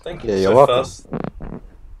you. Yeah, you're welcome. First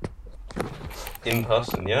in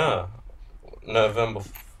person, yeah. November.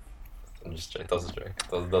 I'm just joking. That's a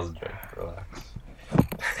joke. That's a joke. Relax.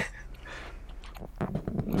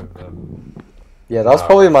 November. Yeah, that was Nah.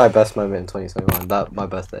 probably my best moment in 2021. That my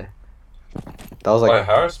birthday. That was like Wait,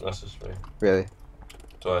 Harris messaged me. really.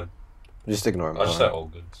 Do I? Just ignore him. I just said all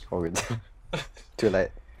goods. All good. Too late.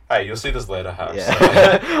 Hey, you'll see this later, Harris.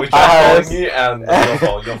 Yeah. We Hi, tried Harris. calling you, and your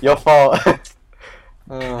fault. Your fault.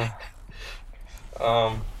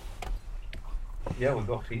 Yeah, we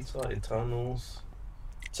got pizza, Eternals.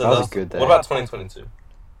 So That was a that's- good day. What about 2022?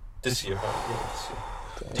 This year, right? Yeah, this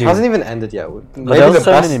year. It Dude. hasn't even ended yet. But Maybe there the was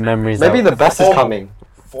so best. many memories. Maybe that- the best is Formal. coming.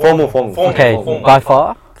 Formal. Okay, formal. by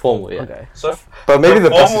far. Formal, yeah. Okay. So, But maybe the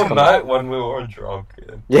best is formal coming. night when we were drunk.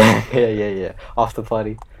 Yeah. After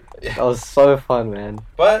party. Yeah. That was so fun, man.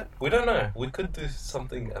 But we don't know. We could do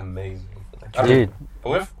something amazing. Like, Dude,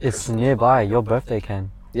 with it's nearby. Your birthday,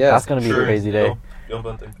 Ken. Yeah. That's gonna be a True. crazy day. Your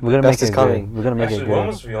birthday. We're gonna Best make is it coming. good. We're gonna make Actually, it when good.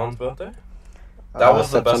 was Rion's birthday? That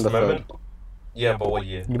was the best September 3rd. moment. Yeah, but what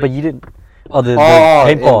year? But you didn't. Oh, the Oh,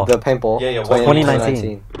 paintball. the paintball. Yeah,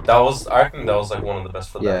 2019. That was. I reckon that was like one of the best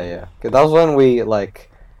for that. Yeah. That was when we like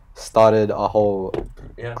started our whole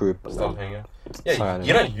Yeah. group. Stop hanging out. Yeah, Sorry, I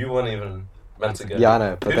you know you weren't even meant to go. Yeah, I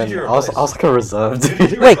know. But Who then did you I was replace? like a reserve. Who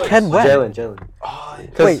did you Wait, replace? Ken went? Jalen. Oh,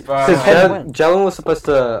 Wait, bro. so Ken went? Jalen was supposed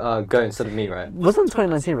to go instead of me, right? Wasn't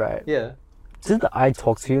 2019, right? Yeah. Didn't I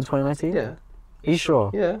talk to you in 2019? Yeah. Are you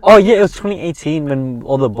sure? Yeah. Oh yeah, it was 2018 when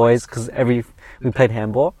all the boys, because we played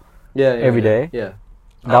handball. Yeah. Every day? Yeah.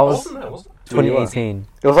 That was Wasn't it? Wasn't it? 2018.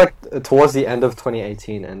 It was like towards the end of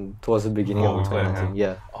 2018 and towards the beginning Oh, of okay. 2019.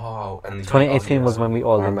 Yeah. Oh, and 2018 was when we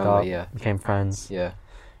all I linked remember, up, yeah. became friends. Yeah.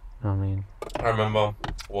 You know what I mean? I remember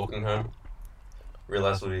walking home,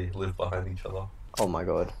 realized we lived behind each other. Oh my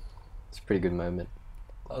god. It's a pretty good moment.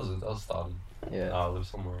 That was starting. Yeah. Now I live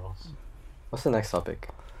somewhere else. What's the next topic?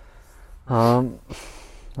 Our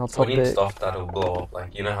We need topic. stuff that'll blow up,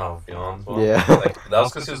 like you know how Fion's one. Yeah. Like that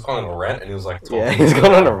was because he was going on a rant and he was like. Talking Yeah, he's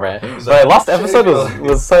gone on a rant. He's But like, last episode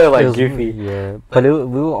was so It like was- goofy. Yeah, but we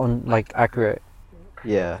were on like accurate.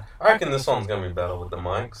 Yeah. I reckon this one's gonna be better with the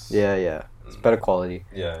mics. Yeah. It's better quality.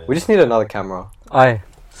 Yeah. We just need another camera. Aye,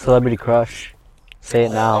 celebrity crush. Say it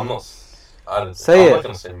I'm now. not. I'm Say not it.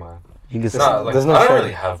 gonna say mine. You can There's say Nah, like, there's no I don't shame.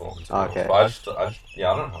 really have one. To Okay. But I just,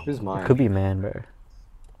 yeah, I don't know. Who's it mine? could be man, bro.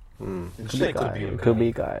 Hmm. It Just say could be guy. a It could man. be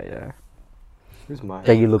a guy. Yeah. Who's mine?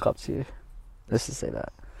 That you look up to. Let's just say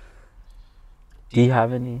that. Do you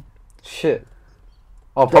have any? Shit.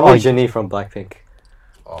 Oh, probably Oh, Jenny from Blackpink.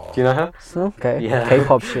 Oh, Do you know her? Okay. Yeah.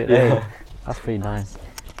 K-pop shit. Hey, Yeah. that's pretty nice.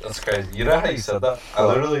 that's crazy. You know how you said that? I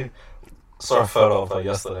What? literally saw a photo of her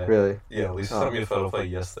yesterday. Really? Yeah, Lisa Oh. sent me a photo of her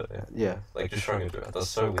yesterday. Yeah. Like just showing it to her. That's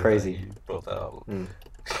so weird. Crazy. That you brought that up.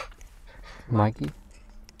 Mikey,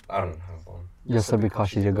 I don't have one. you're so because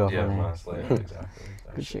she's your Yeah, girlfriend. eh? nice. Like, exactly.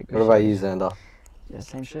 Good shit. Good What about shit. you, Xander? Yeah,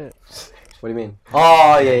 same shit. What do you mean?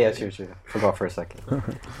 Oh, yeah, true. Forgot for a second.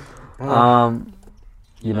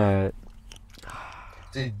 You know,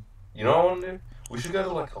 Dude, you know what I want to do? We should go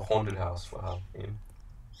to like a haunted house for Halloween.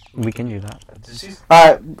 we can do that. Did you?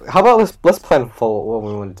 Alright, how about let's plan for what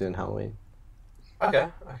we want to do in Halloween. Okay.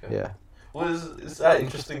 Yeah. Well, is that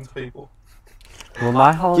interesting to people? Well,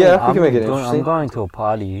 my Halloween, Yeah, we can make it I'm interesting. going to a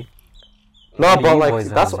party. No, You but like boys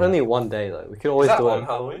that's Halloween. only one day though. We could Is always that do on it.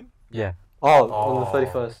 Halloween? Yeah. Oh, on Oh. the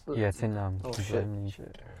 31st. Yeah, it's in Oh, shit. Germany.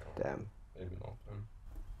 Damn. Maybe not. Then.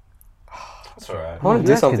 That's alright. I wanna You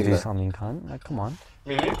do guys something could do though. something, cunt. Like, come on.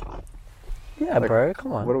 Me and you? Yeah, Like, bro,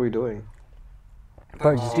 come on. What are we doing?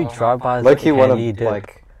 Bro, just do drive-bys. Low key want candy to dip.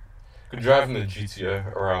 like. Could drive in the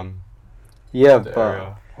GTO around Yeah, the but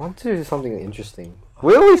area. I want to do something interesting.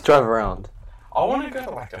 We always drive around. I want to go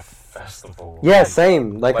to like a festival. Yeah, like,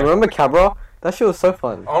 same. Like like- remember Cabra? That shit was so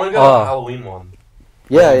fun. I want to go to Oh. a Halloween one.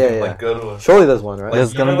 Yeah, Like, yeah, you can, yeah. Like go to a, Surely there's one, right? Like,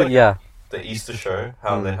 There's you gonna know, be, like- yeah. the Easter show,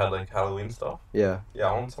 how Mm. they had like Halloween stuff. Yeah, Yeah,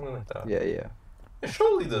 I want something like that. yeah. Yeah,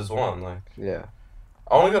 surely there's one. Like Yeah.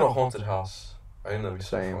 I want to go to a haunted house. I think that'd be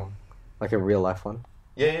so Same. fun. Like a real life one.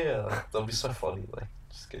 Yeah. Like, that'd be so funny. Like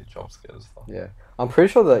just get jump scared and stuff. Yeah. I'm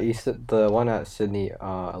pretty sure the one at Sydney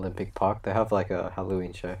Olympic Park, they have like a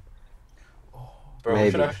Halloween show. Bro,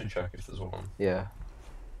 we should Maybe. actually check if there's one. Yeah.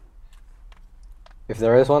 If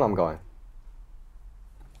there is one, I'm going.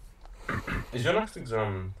 Is your next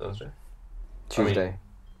exam Thursday? Tuesday.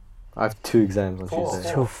 I have 2 exams on Four.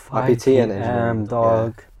 Tuesday. Till IPT and 5 engineering, p.m.,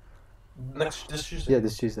 dog. This Tuesday. Yeah,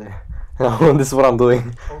 this Tuesday. This is what I'm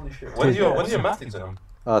doing. Holy shit. When's your math exam?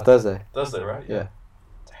 Thursday. Thursday, right? Yeah.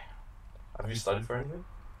 Damn. Have you studied for anything?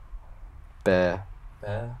 Bear.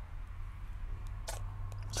 Yeah.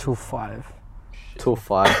 Till 5. Till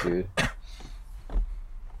 5, dude.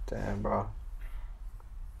 Damn, bro.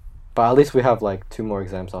 But at least we have like 2 more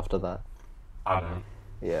exams after that. I don't.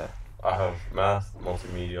 Yeah. I have math,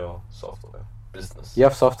 multimedia, software, business. You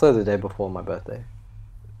have software the day before my birthday.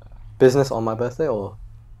 Business on my birthday or?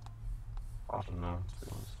 I don't know, to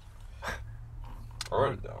be honest. I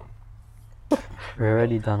wrote it down. We're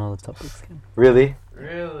already done all the topics. Ken. Really?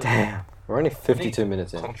 Really? Damn. We're only 52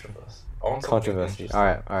 minutes in. Controversy. I want something Controversy. interesting.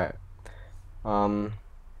 Alright. I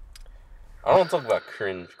don't want to talk about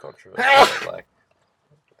cringe controversy. like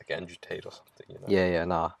Andrew Tate or something. You know? Yeah,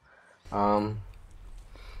 nah.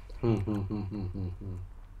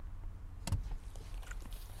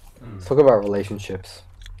 Let's talk about relationships.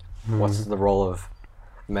 What's the role of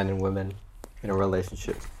men and women in a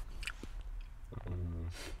relationship?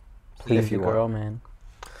 Please If you the want. girl, man.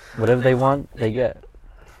 Whatever they want, they get.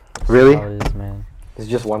 Really? That's how it is, man. It's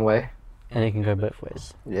just one way? And it can go both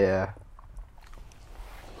ways. Yeah.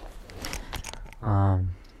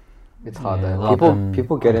 Um, It's hard Yeah, though. love them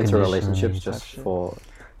People get into unconditionally relationships type just shit. for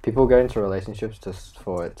people get into relationships just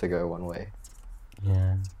for it to go one way.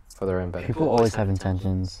 yeah. For their own benefit. People always have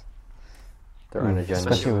intentions. Their own agenda.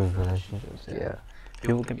 Especially with relationships. Yeah.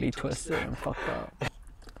 People can be twisted and fucked up.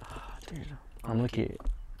 Dude, I'm looking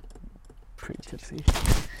pretty tipsy.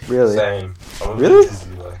 Really? Same. I'm a bit Really?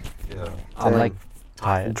 dizzy, like, yeah. I'm Damn. like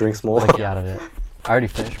tired. Drinks more. Licky out of it. I already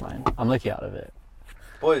finished mine. I'm licky out of it.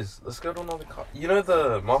 Boys, let's go to another car. You know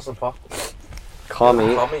the Marsden Park?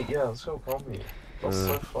 Kami. Kami? Yeah, let's go Kami. That's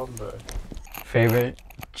so fun, bro. Favorite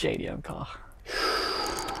JDM car.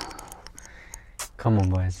 Come on,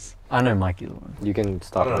 boys. I know Mikey's one. You can I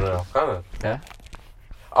start. don't know. Kind of. Yeah?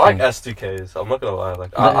 I like Same. S2Ks. I'm not gonna lie.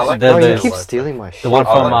 Like, The- I like the- No, you the- keep like- stealing my shit. The one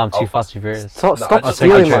I from like- Too Fast Too Furious. Stop, No, stop I just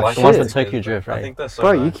stealing Tokyo my Drift. shit. The one from Tokyo Drift, I right? think that's so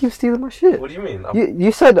Bro, nice. you keep stealing my shit. What do you mean?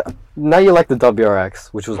 You said now you like the WRX,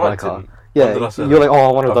 which was No, I my car. didn't. Yeah, When did I say you're that? like, oh,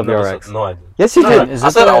 I want a I've never said- WRX. No, I didn't. Yes, you No, did. is I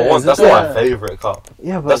this said I the- want. is That's this not the- my favorite car.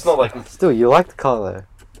 Yeah, but That's not like, still, you like the car though.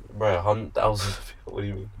 bro, 100,000. What do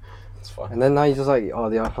you mean? It's fine. And then now you're just like, oh,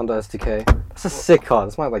 the Honda S2K. That's a sick car.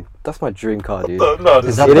 That's my dream car, dude. No,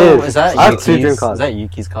 Is that It the, is. Is that I have two dream Yuki's? cars. Is that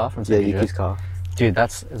Yuki's car from Yeah, Tokyo Yuki's Drift? car. Dude,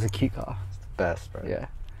 it's a cute car. Best, bro. Yeah.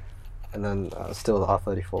 And then still the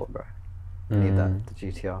R34, bro. I need that, the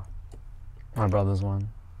GTR. My brother's one.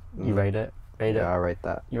 You Mm. rate it? Rate Yeah, it? I rate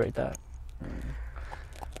that. You rate that?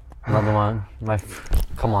 Another one.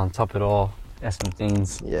 Come on, top it all.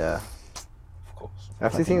 S15s. Yeah. Of course.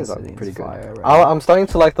 F16 is like Fucking pretty good. fire, right? I'm starting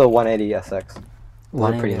to like the 180 SX. Those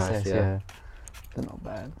are pretty 180 nice, SX, yeah. They're not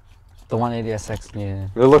bad. The 180 SX, yeah.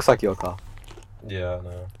 It looks like your car. Yeah, I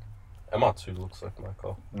know. MR2 looks like my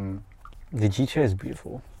car. The GTO is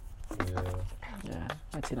beautiful. Yeah. Yeah,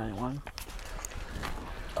 1991.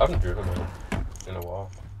 I haven't driven it in a while.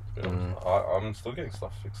 It's been- I'm still getting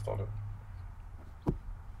stuff fixed on it.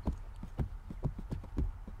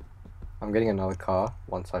 I'm getting another car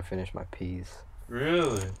once I finish my P's.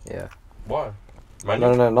 Really? Yeah. Why?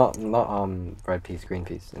 No, not red peas, green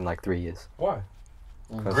peas in like 3 years. Why?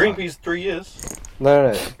 'Cause Greenpeace 3 years.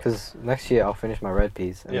 No, because next year I'll finish my red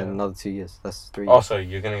peas and Yeah. then another 2 years. That's 3 Oh, years. so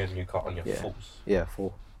you're gonna get a new car on your Yeah. fulls? Yeah,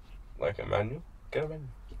 full, Like a manual? Get a manual.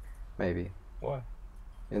 maybe. Why?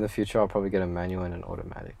 In the future, I'll probably get a manual and an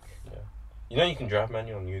automatic. You know you can drive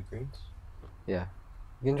manual on new greens? You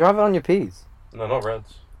can drive it on your P's. No, not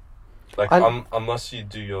reds. Like, unless you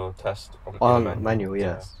do your test on On in a manual,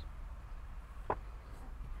 yes.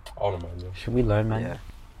 On a manual. Should we learn, man? Yeah.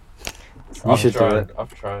 You should do tried. it.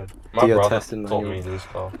 I've tried. Do My your brother test in taught me manual. this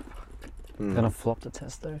car. Mm. Gonna flop the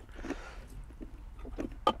test though.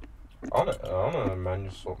 I wanna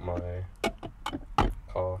manual sort my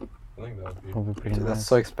car. I think that would be. Probably pretty Dude, nice. that's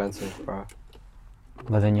so expensive, bro.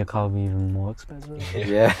 But then your car will be even more expensive.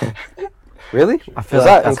 Yeah. Really? I feel Does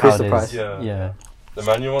like that that's how increase it the is. price? Yeah. Yeah. The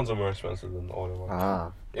manual ones are more expensive than the auto ones.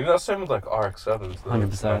 Ah. Even that's the same with like RX-7s. The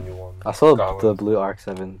 100%. manual ones. I saw Skylights. the blue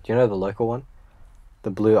RX-7. Do you know the local one? The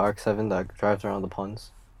blue RX-7 that drives around the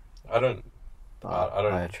ponds? I don't Oh,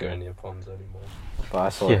 yeah, go true. near ponds anymore. But I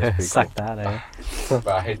saw it. Yeah, It's suck pretty that, eh? But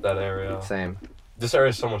I hate that area. cool. Same. This area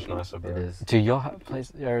is so much nicer, bro. It is. Dude, your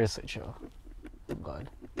place, your area is so chill. Oh God,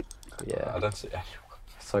 Yeah. I don't see anyone.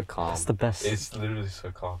 So calm. that's the best. It's literally so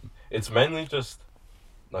calm. It's mainly just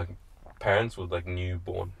like parents with like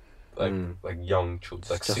newborn, like young children,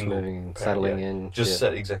 like Just single moving, parent, settling yeah. in. Just shit.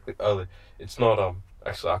 said exactly. Oh, it's not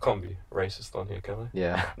Actually, I can't be racist on here, can I?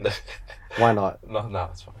 Yeah. Why not? No,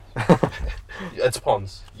 it's fine. It's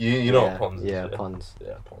ponds. You know Yeah, what ponds is? yeah, ponds.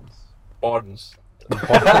 Yeah, ponds. Pardons.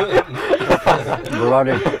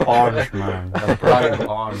 Bloody orange, man. The bloody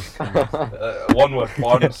orange. One word,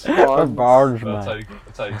 pardons. Orange, That's man.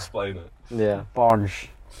 how you explain it. Yeah. Orange.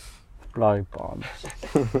 Bloody orange.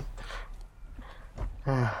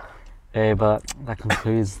 Hey, but that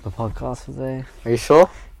concludes the podcast for today. Are you sure?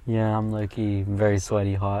 Yeah, I'm low-key very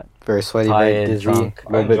sweaty, hot. Very sweaty, Tired, very dizzy, drunk.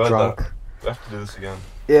 a little bit enjoyed drunk. that. We have to do this again.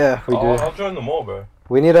 Yeah, we do. I'll join them all, bro.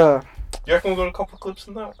 We need a You reckon we've got a couple clips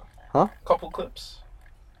in that? Huh? Couple clips.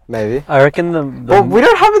 maybe. I reckon the Well, we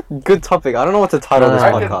don't have a good topic. I don't know what to title No, this no,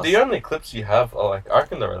 I reckon podcast. the only clips you have are like, I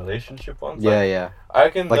reckon the relationship ones. Yeah, like, yeah. I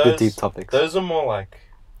reckon Like those, the deep topics. Those are more like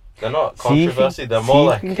They're not See if controversy. They're see more if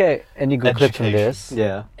like you can get any good clips from education. this,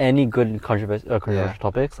 Yeah. any good controversial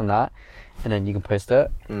topics on that, and then you can post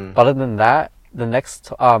it. Mm. But other than that, the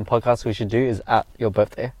next podcast we should do is at your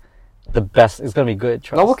birthday. The best. It's gonna be good.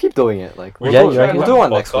 Trust. No, we'll keep doing it. Like, We Yeah, were you trying reckon? to we'll do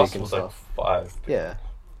have one a next week podcast and with, like, stuff. 5. Yeah.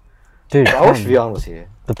 Dude, I wish come. Vion was here.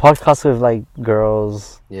 The podcast with like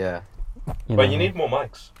girls. Yeah. But you need more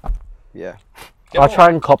mics. Yeah. Get I'll more. try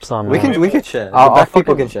and cop some. We man. can share. The I'll back people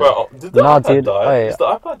fucking- can share. Bro, did the Nah, iPad dude, die? wait. Is the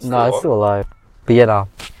iPad still No, it's on? still alive. But yeah, now.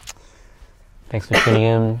 Thanks for tuning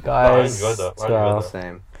in, guys. enjoyed that. I to our enjoyed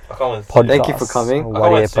Same. I can't wait to podcast. see Thank you for coming. I can't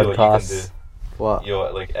What wait a to see what you can podcast. What? do.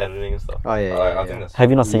 Your like editing and stuff. Oh yeah. I think that's Have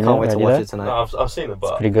you not You seen can't it wait to already? watch though? it tonight. no, I've seen it,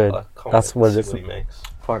 but pretty good. I can't That's wait what to it see is. what he makes.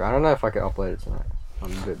 Fuck, I don't know if I can upload it tonight.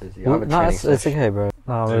 I'm a bit busy. I Well, have a no, training it's session. okay, bro.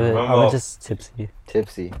 No, Dude, I'm remember- just tipsy.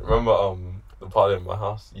 Tipsy. Remember the party at my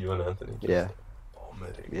house, you and Anthony? Just Yeah.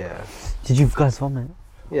 vomiting. Yeah. Did you guys vomit?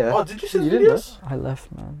 Yeah. Oh, did you see the You didn't, videos? I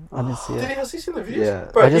left, man. I didn't see Did it. he see the videos? Yeah.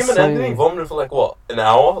 Bro, I him just and saw Anthony you. vomited for like what? An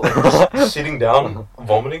hour? Like just sitting down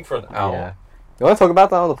vomiting for an hour. Yeah. You want to talk about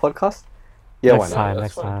that on the podcast? Yeah, next why not? time, That's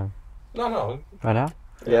next fine. time. No. Right now?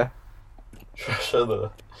 Yeah. Show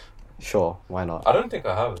the. Sure, why not? I don't think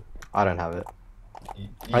I have it. I don't have it. You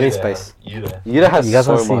I need there, space. You there? Yuta has You guys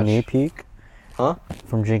so want to see much. me peak? Huh?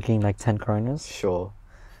 From drinking like 10 Coronas? Sure.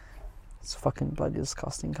 It's fucking bloody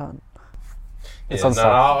disgusting, cunt. It's Yeah, on no, Snap.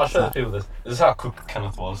 I'll show the people this. This is how cooked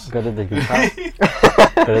Kenneth was. Go to the group chat.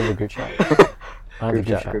 Go to the group chat. One of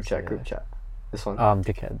the Group chats, chat. yeah. This one.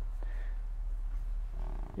 Dickhead.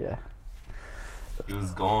 Yeah. He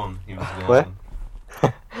was gone. He was gone. Where?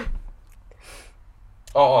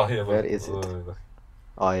 Oh, here. Where look, is it? look.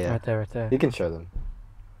 Oh yeah. Right there, right there. You can show them.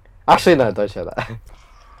 Actually, no, don't show that.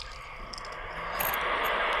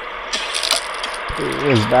 It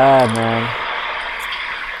was bad, man.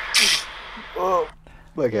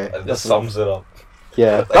 Okay. That that's sums it up.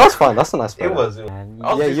 Yeah, that was fun. That's a nice It photo. was. Man,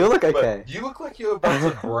 I was Yeah, just- you look but okay. You look like you're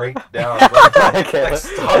about to break down. Like, Okay, like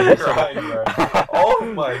let's- start crying, bro.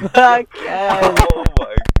 Oh my god. Okay. Oh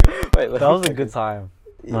my god. Wait, That was a good time.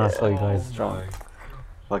 When I saw you guys Oh drunk. my-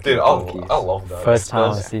 Fucking Dude, donkeys. I love that. First time I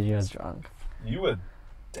Because seen you guys drunk. You were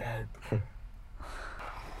dead. Have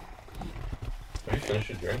you finished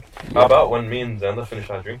your drink? How about when me and Xander finish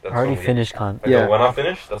our drink? I That's already when we- finished, cunt. Okay, Yeah. when I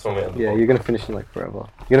finish, that's when we end the Yeah, podcast. you're gonna finish in like forever.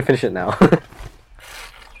 You're gonna finish it now.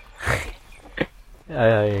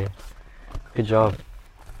 Yeah. Good job.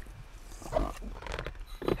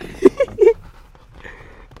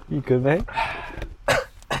 You good, mate?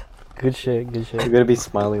 Good shit, good You're shit. gonna be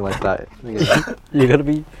smiling like that. You gotta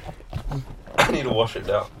be I need to wash it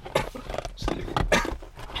down. Just kidding.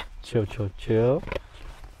 chill.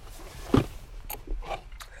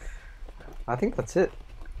 I think that's it.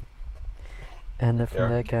 And if Yeah.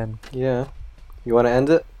 there can. Yeah. You wanna end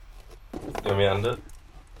it? You want me to end it?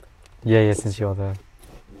 Yeah, since you're the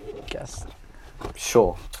guest.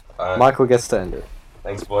 Sure. Alright. Michael gets to end it.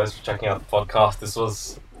 Thanks, boys, for checking out the podcast. This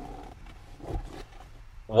was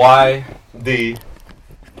YDA.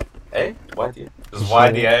 YDA. This is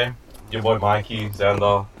YDA. Your boy Mikey,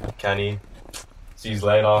 Xander, Kenny. See you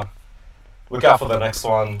later. Look out for the next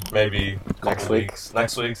one. Maybe couple Next week. weeks.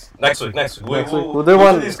 Next week. Next week. We'll do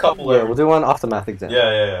one. These couple. Yeah, we'll do one after math exam.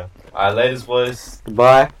 Yeah. Alright, ladies, boys.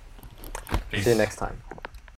 Goodbye. Peace. See you next time.